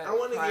need that. I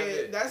want to private.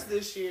 get. That's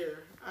this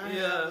year. I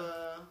Yeah.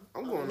 have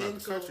I'm going out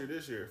the country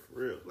this year, for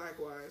real.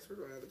 Likewise, we're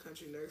going out the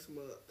country next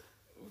month.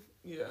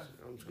 Yeah.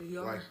 I'm trying,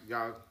 like,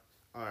 y'all,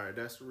 alright,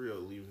 that's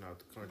real, leaving out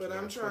the country. But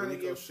I'm like, trying to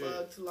get shit.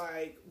 fucked,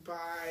 like,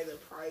 by the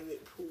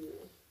private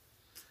pool.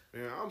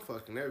 Man, I'm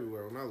fucking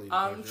everywhere when I leave.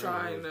 I'm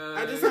trying to.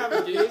 I just have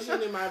a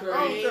vision in my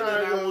brain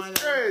that I want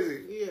to.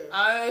 Crazy. Yeah.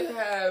 I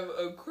have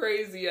a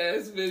crazy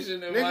ass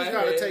vision in my head. Niggas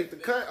gotta take the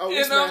cut. Oh, we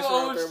and smash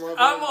out there, motherfucker.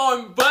 I'm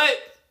on butt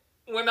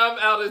when I'm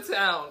out of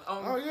town.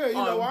 Oh yeah, you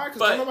know why?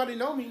 Because nobody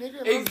know me,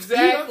 nigga.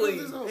 Exactly.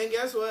 And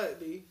guess what,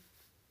 D?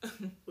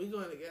 We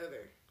going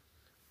together.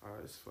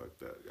 Alright, it's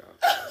fucked up, y'all.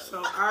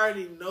 So I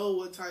already know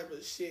what type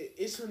of shit.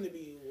 It's gonna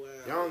be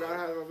wild. Y'all don't gotta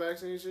have no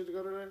vaccine shit to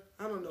go to that?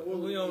 I don't know.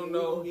 We don't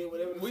know.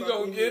 We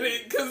gonna get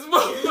it because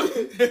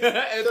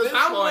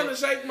I'm gonna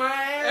shake my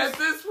ass at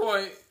this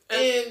point.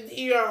 And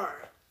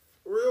ER.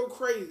 Real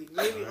crazy.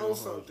 Maybe on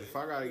something. If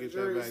I gotta get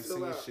that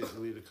vaccine shit to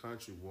leave the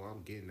country, boy,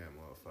 I'm getting that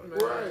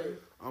motherfucker. Right.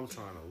 I'm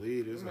trying to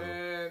leave this.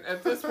 Man,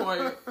 at this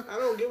point, I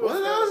don't give a fuck.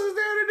 What else is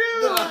there to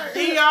do? Like,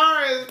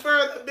 ER is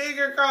for the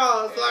bigger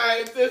cause.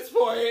 Like, at this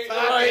point,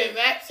 like,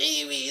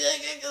 vaccine me,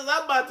 because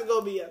I'm about to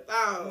go be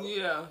 1,000.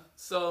 Yeah.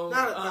 So,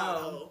 not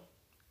 1,000.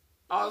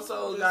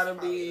 Also, gotta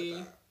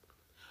be.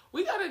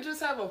 We gotta just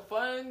have a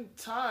fun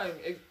time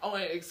on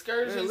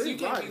excursions. Man, you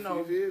can't be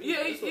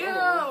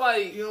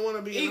like you don't want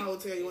to be in a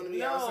hotel. You want to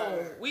be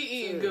outside. We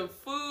eating good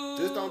food.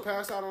 Just don't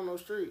pass out on no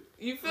street.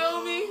 You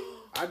feel me?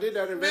 I did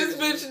that in Vegas.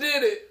 This bitch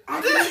did it.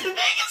 I did it in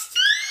Vegas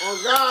too.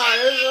 Oh God,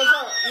 what's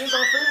up? You was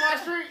on Fremont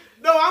Street?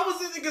 No, I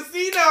was in the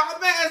casino. I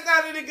passed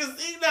out in the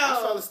casino.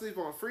 I fell asleep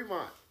on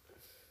Fremont.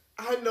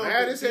 I know.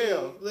 Mad as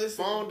hell.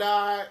 Listen, phone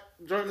died.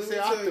 Drunk as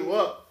hell. I threw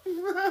up.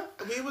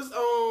 We was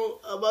on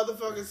a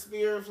motherfucking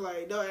Spirit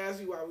flight. Don't ask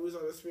me why we was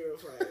on a Spirit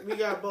flight. We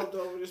got bumped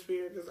over the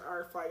Spirit because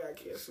our flight got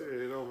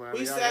canceled.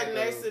 We sat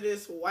next to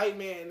this white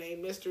man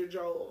named Mr.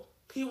 Joel.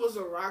 He was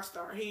a rock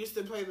star. He used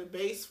to play the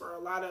bass for a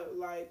lot of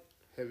like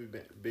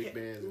big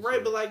bands.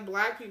 Right, but like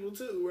black people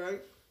too,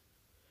 right?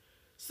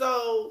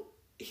 So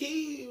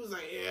he was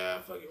like, yeah,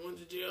 I fucking went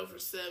to jail for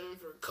 7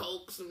 for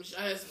coke.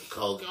 I had some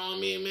coke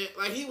on me, man.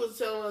 Like, he was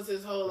telling us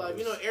his whole life.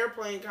 You know,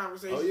 airplane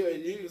conversations. Oh, yeah,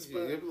 you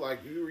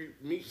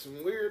meet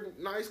some weird,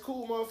 nice,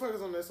 cool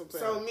motherfuckers on that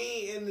sometimes. So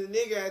me and the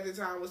nigga at the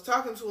time was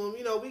talking to him.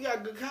 You know, we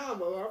got good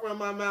combo. I run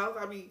my mouth.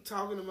 I be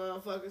talking to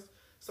motherfuckers.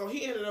 So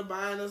he ended up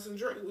buying us some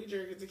drink. We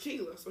drinking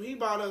tequila. So he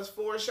bought us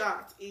 4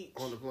 shots each.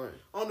 On the plane.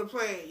 On the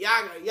plane.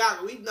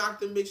 Yaga. We knocked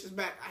them bitches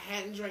back. I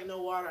hadn't drank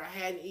no water. I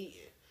hadn't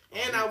eaten.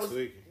 And I was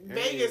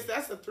Vegas.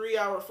 That's a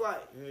 3-hour flight.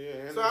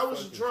 Yeah. So I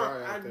was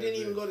drunk. I didn't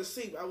even go to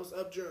sleep. I was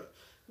up drunk.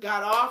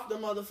 Got off the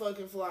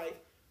motherfucking flight.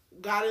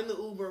 Got in the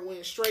Uber.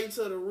 Went straight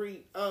to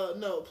the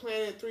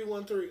Planet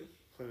 313.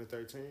 Planet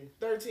 13.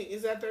 13.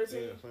 Is that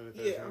 13? Yeah, Planet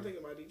 13. Yeah, I'm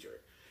thinking about Detroit.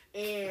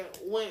 And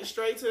went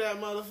straight to that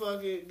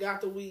motherfucker.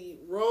 Got the weed.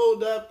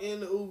 Rolled up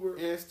in the Uber.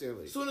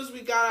 Instantly. As soon as we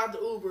got out the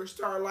Uber,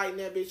 started lighting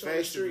that bitch on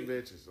the street.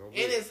 Bitches, and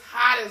it's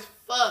hot as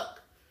fuck.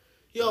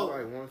 Yo,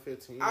 like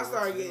 115. I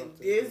started getting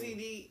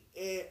dizzy,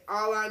 and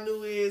all I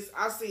knew is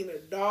I seen a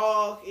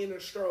dog in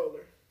a stroller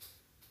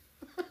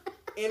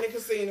in the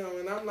casino,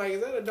 and I'm like,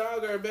 is that a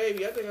dog or a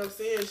baby? I think I'm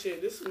seeing shit.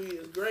 This weed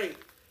is great.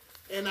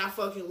 And I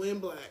fucking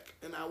went black.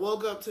 And I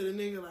woke up to the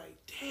nigga like,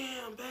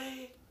 damn,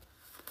 babe,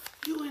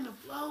 you in the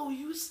flow,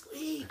 you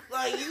sleep.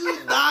 Like,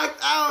 you knocked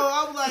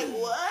out. I'm like,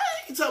 what?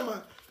 He talking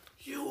about,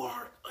 you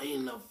are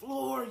in the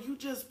floor, you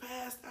just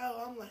passed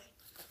out. I'm like,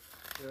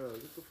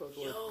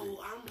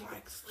 I'm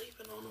like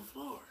sleeping on the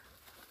floor.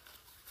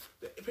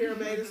 The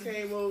paramedics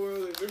came over.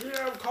 Like, if you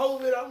have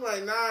COVID, I'm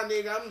like, nah,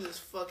 nigga, I'm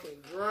just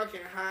fucking drunk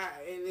and high,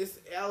 and this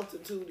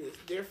altitude is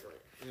different.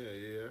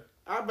 Yeah.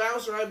 I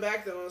bounced right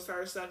back though and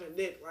started sucking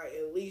dick like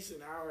at least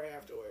an hour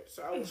afterwards,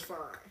 so I was fine.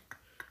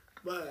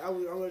 But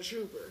I'm a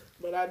trooper.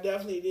 But I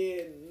definitely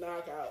did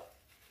knock out.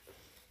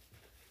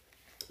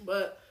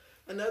 But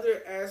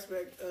another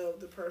aspect of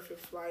the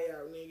perfect fly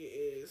out, nigga,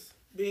 is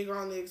big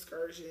on the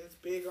excursions,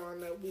 big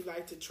on the we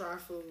like to try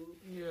food.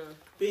 Yeah.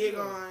 Big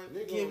on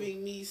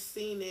giving me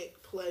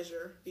scenic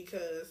pleasure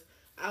because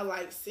I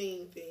like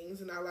seeing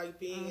things and I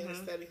like being in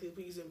aesthetically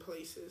pleasing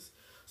places.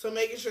 So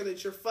making sure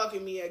that you're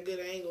fucking me at good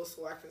angles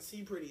so I can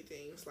see pretty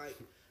things like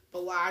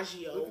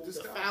Bellagio, the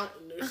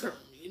fountain or something.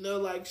 You know,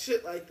 like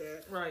shit like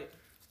that. Right.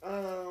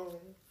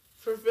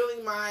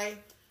 Fulfilling my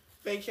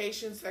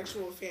vacation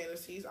sexual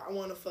fantasies. I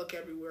want to fuck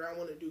everywhere. I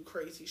want to do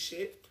crazy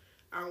shit.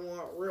 I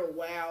want real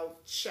wild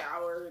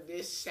shower,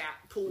 this shot,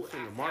 pool.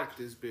 I'm finna mark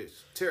this bitch.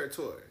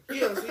 Territory.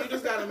 Yeah, so you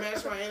just gotta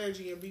match my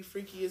energy and be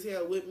freaky as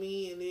hell with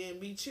me and then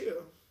be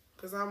chill.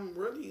 Cause I'm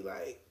really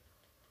like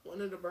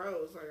one of the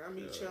bros. Like I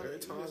be chilling. Every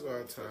time I go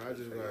out of town, I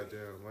just go out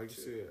there. Like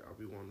you said, I'll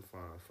be wanting to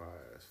find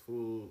fire-ass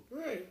food.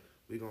 Right.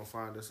 We gonna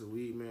find us a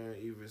weed man,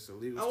 either it's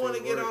illegal. I want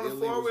to get on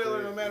the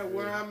 4-wheeler no matter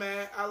where I'm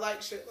at. I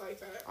like shit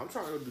like that. I'm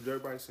trying to go do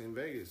dirt bikes in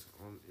Vegas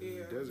in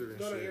the desert and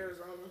go shit. Go to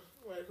Arizona,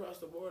 right across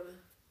the border.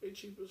 They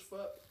cheap as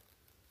fuck.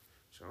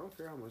 I don't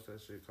care how much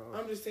that shit costs.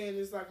 I'm just saying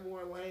it's like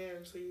more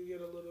land, so you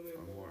get a little bit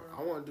more.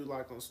 I want to do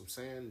like on some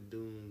sand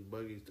dune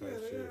buggy type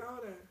shit. Yeah,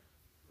 all that.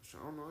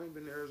 I don't know. I ain't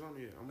been to Arizona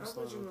yet. I'm gonna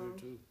start up there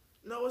too.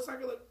 No, it's like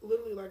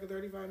literally like a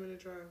 35-minute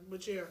drive.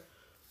 But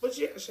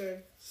yeah, Shay.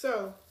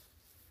 So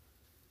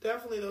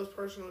definitely those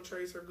personal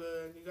traits are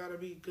good. You gotta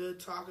be good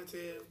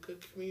talkative,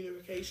 good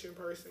communication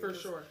person. For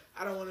sure.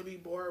 I don't want to be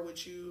bored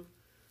with you.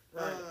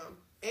 Right.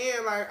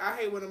 And like I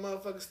hate when a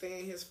motherfucker stay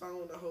in his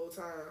phone the whole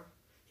time.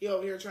 He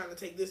over here trying to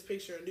take this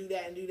picture and do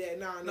that and do that.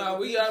 No,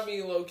 we gotta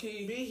be low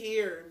key. Be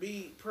here and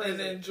be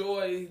present. And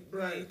enjoy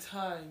the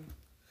time.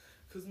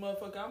 Cause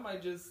motherfucker, I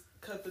might just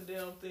cut the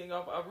damn thing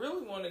off. I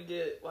really want to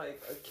get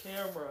like a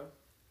camera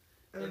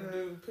and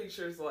do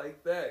pictures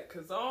like that.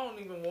 Cause I don't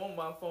even want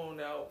my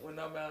phone out when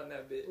I'm out in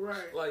that bitch.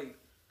 Right. Like.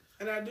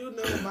 And I do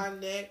know my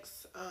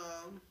next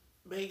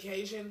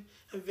vacation,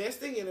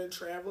 investing in a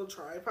travel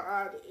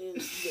tripod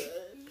is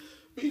good.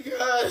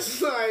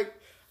 Because like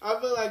I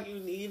feel like you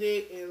need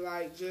it, and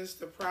like just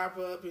to prop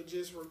up and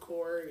just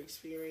record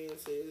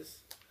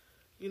experiences.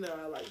 You know,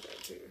 I like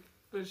that too.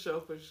 For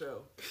sure.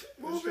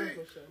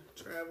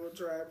 Travel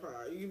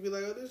tripod. You can be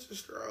like, oh, this is a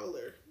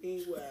stroller.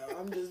 Meanwhile,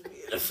 I'm just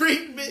being a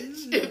freak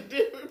bitch in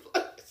different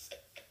places.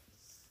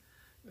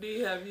 D,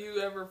 have you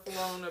ever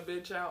flown a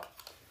bitch out?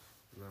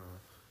 Nah.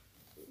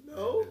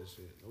 No.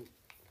 Nope.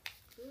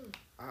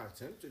 I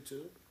attempted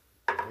to.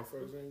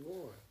 Motherfuckers ain't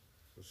going.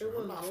 So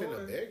I'm not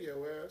finna beg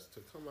your ass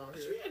to come out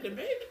here. You had to beg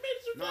the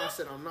bitch. No, I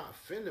said I'm not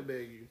finna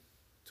beg you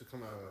to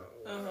come out.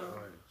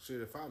 Like, shit,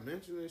 if I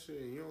mention this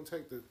shit and you don't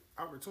take the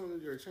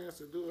opportunity or chance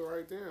to do it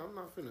right then, I'm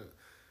not finna.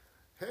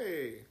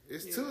 Hey,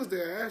 it's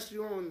Tuesday. I asked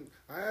you on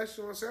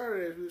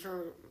Saturday if you were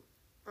trying to.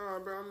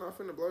 Bro, I'm not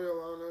finna blow your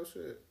line, no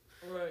shit.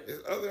 Right.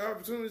 There's other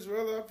opportunities for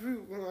other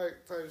people,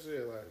 like type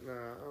shit. Like,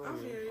 nah,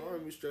 I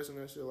don't be stressing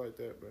that shit like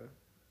that, bro.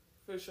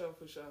 For sure.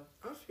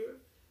 I feel it.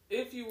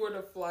 If you were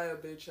to fly a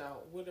bitch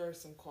out, what are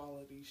some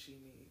qualities she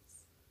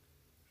needs?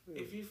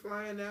 If you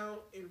flying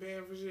out and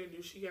paying for shit,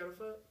 do she gotta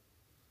fuck?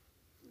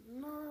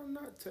 No,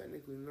 not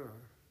technically, no.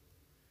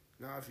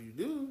 Now, if you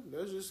do,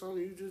 that's just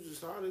something you just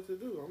decided to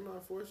do. I'm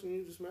not forcing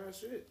you to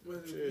smash shit.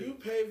 But if you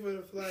pay for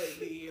the flight,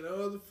 D, and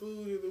all the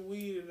food and the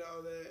weed and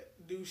all that,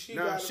 do she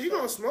now, gotta she fuck?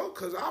 gonna smoke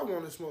because I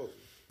want to smoke.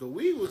 The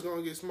weed was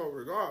gonna get smoked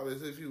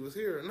regardless if you was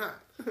here or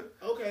not.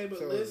 Okay, but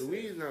so listen. the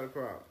weed's not a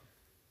problem.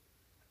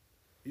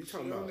 You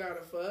talking she about? Don't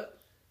gotta fuck.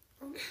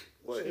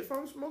 What, if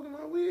I'm smoking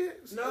my weed?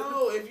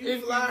 No, if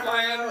you fly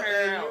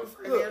her out.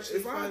 Look,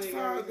 if I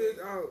fly this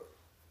out,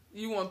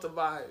 you want the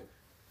vibe.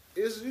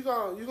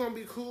 You gonna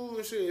be cool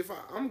and shit. If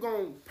I'm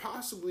gonna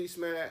possibly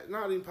smash,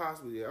 not even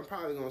possibly, I'm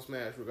probably gonna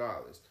smash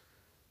regardless.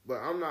 But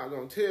I'm not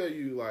gonna tell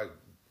you like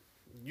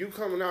you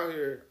coming out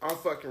here, I'm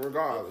fucking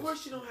regardless. Of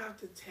course you don't have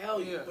to tell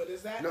you, but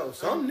is that no?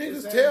 Some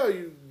niggas tell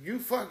you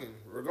fucking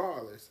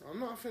regardless. I'm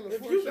not finna.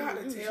 If you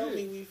gotta tell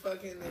me we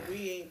fucking, then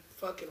we ain't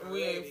fucking.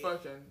 We ain't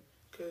fucking.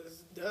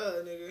 Cause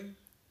duh, nigga.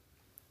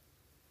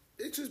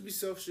 It just be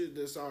self shit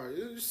that's sorry.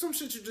 It's some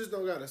shit you just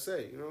don't gotta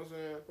say. You know what I'm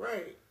saying?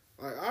 Right.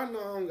 Like, I know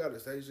I don't gotta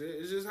say shit.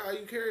 It's just how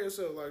you carry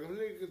yourself. Like, if a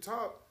nigga can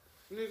talk,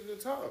 nigga can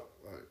talk.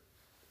 Like,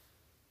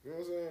 you know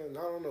what I'm saying?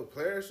 I don't know,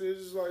 player shit.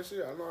 It's just like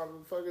shit. I know how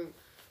to fucking.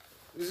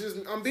 It's just,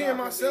 I'm being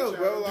myself,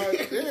 bro.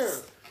 Like, damn. You know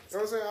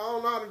what I'm saying? I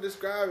don't know how to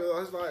describe it.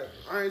 It's like,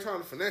 I ain't trying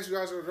to finesse you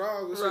guys to the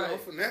drugs. Right.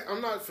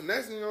 I'm not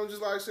finessing you. I'm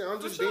just like, shit, I'm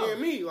just being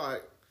me.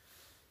 Like,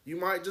 you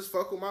might just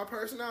fuck with my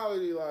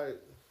personality. Like,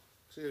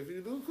 shit, if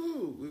you do,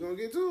 cool. We're gonna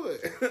get to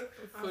it.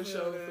 For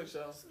sure.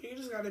 You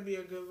just gotta be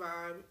a good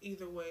vibe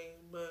either way.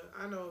 But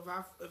I know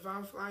if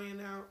I'm flying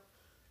out,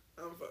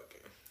 I'm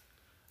fucking.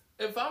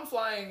 If I'm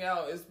flying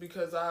out, it's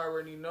because I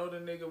already know the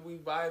nigga. We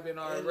vibing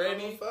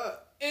already.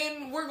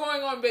 And we're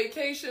going on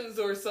vacations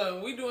or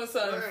something. We doing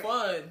something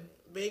fun.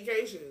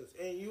 Vacations.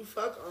 And you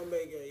fuck on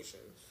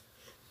vacations.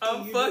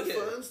 I'm fucking. Do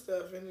fun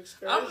stuff and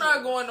excursions. I'm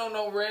not going on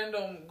no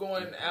random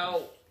going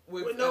out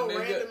with no nigga.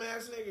 Random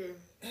ass nigga.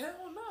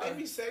 Hell no. They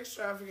be sex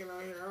trafficking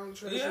out here. I don't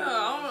trust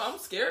I'm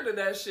scared of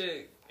that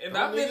shit. And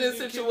I've been in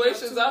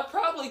situations I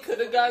probably could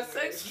have got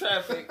sex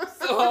trafficked.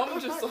 So I'm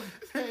just like...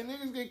 Hey,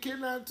 niggas get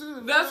kidnapped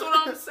too. That's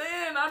what I'm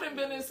saying. I done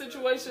been in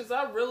situations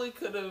I really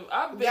could have...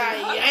 I've been...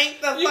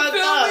 yanked the fuck up. You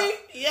feel me?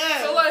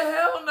 Yeah. So like,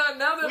 hell no.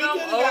 Now that we I'm older... We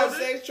could have got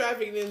sex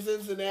trafficked in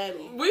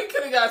Cincinnati. We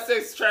could have got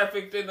sex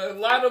trafficked in a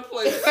lot of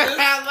places. A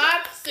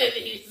lot of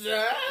cities,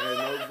 sir. Hey,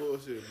 no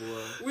bullshit,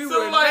 boy. We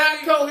were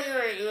not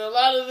coherent in a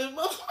lot of them.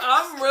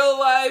 I'm real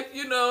life,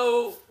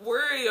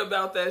 worry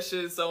about that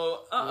shit.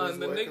 So,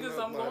 the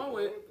niggas I'm going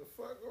with...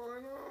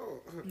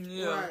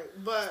 Yeah,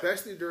 right, but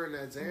especially during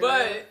that Xanax.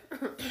 But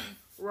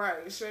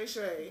right,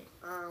 Shay,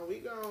 we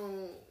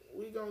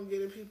gonna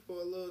give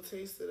people a little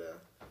taste of the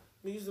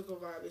musical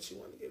vibe that you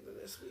want to give them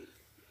this week.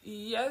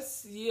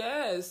 Yes.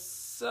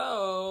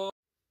 So,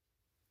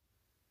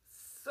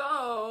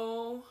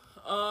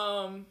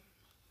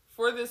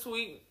 for this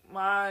week,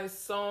 my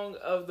song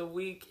of the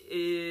week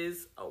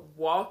is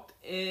 "Walked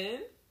In"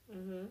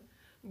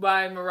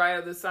 by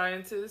Mariah the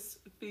Scientist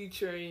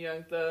featuring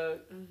Young Thug.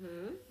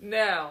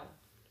 Now.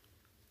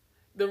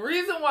 The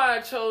reason why I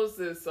chose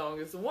this song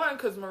is one,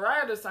 because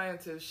Mariah the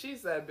Scientist,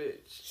 she's that bitch.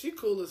 She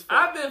cool as fuck.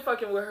 I've been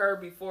fucking with her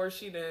before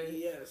she done.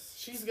 Yes,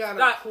 she's got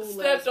a cool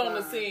stepped on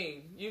the vibe.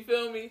 scene. You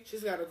feel me?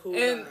 She's got a cool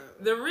And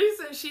vibe. the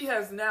reason she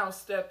has now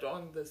stepped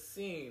on the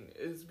scene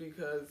is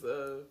because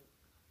of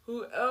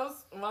who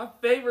else? My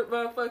favorite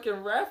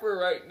motherfucking rapper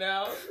right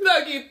now,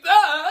 Thuggy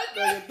Thug.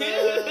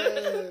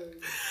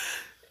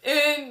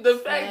 And the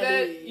fact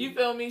that, you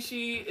feel me,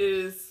 she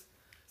is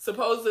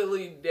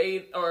supposedly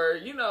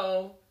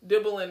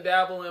dibble and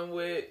dabbling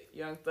with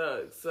Young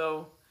Thug.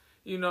 So,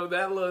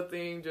 that little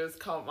thing just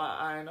caught my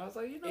eye, and I was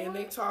like, and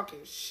they talking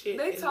shit.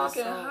 They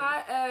talking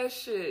hot ass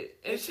shit.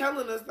 And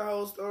telling us the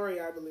whole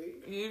story, I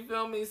believe. You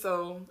feel me?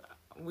 So,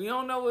 we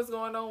don't know what's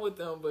going on with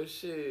them, but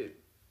shit.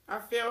 I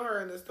feel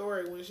her in the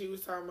story when she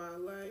was talking about,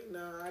 like,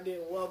 nah, I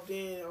didn't walk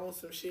in on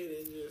some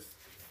shit and just...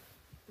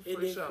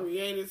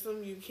 created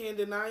some, you can't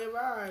deny your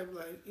vibe,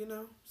 like,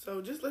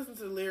 So just listen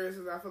to the lyrics,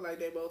 because I feel like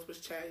they both was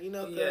chatting.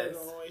 Thug don't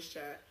always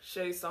chat.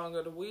 Shay's song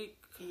of the week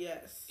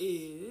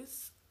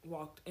is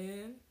Walked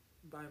In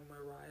by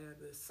Mariah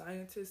the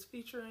Scientist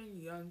featuring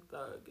Young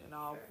Thug. And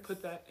I'll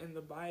put that in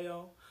the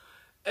bio.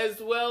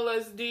 As well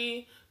as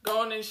D,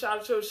 go on and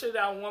shout your shit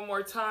out one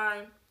more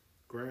time.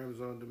 Grams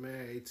on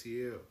Demand,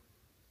 ATL.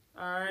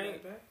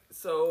 Alright.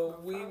 So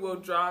we will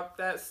drop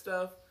that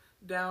stuff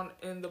down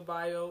in the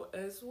bio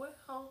as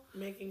well.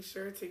 Making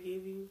sure to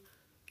give you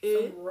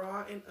some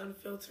raw and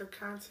unfiltered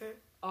content.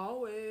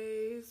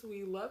 Always.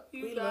 We love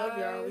you guys. We love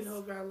y'all. We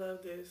hope y'all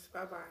love this.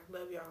 Bye-bye.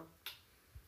 Love y'all.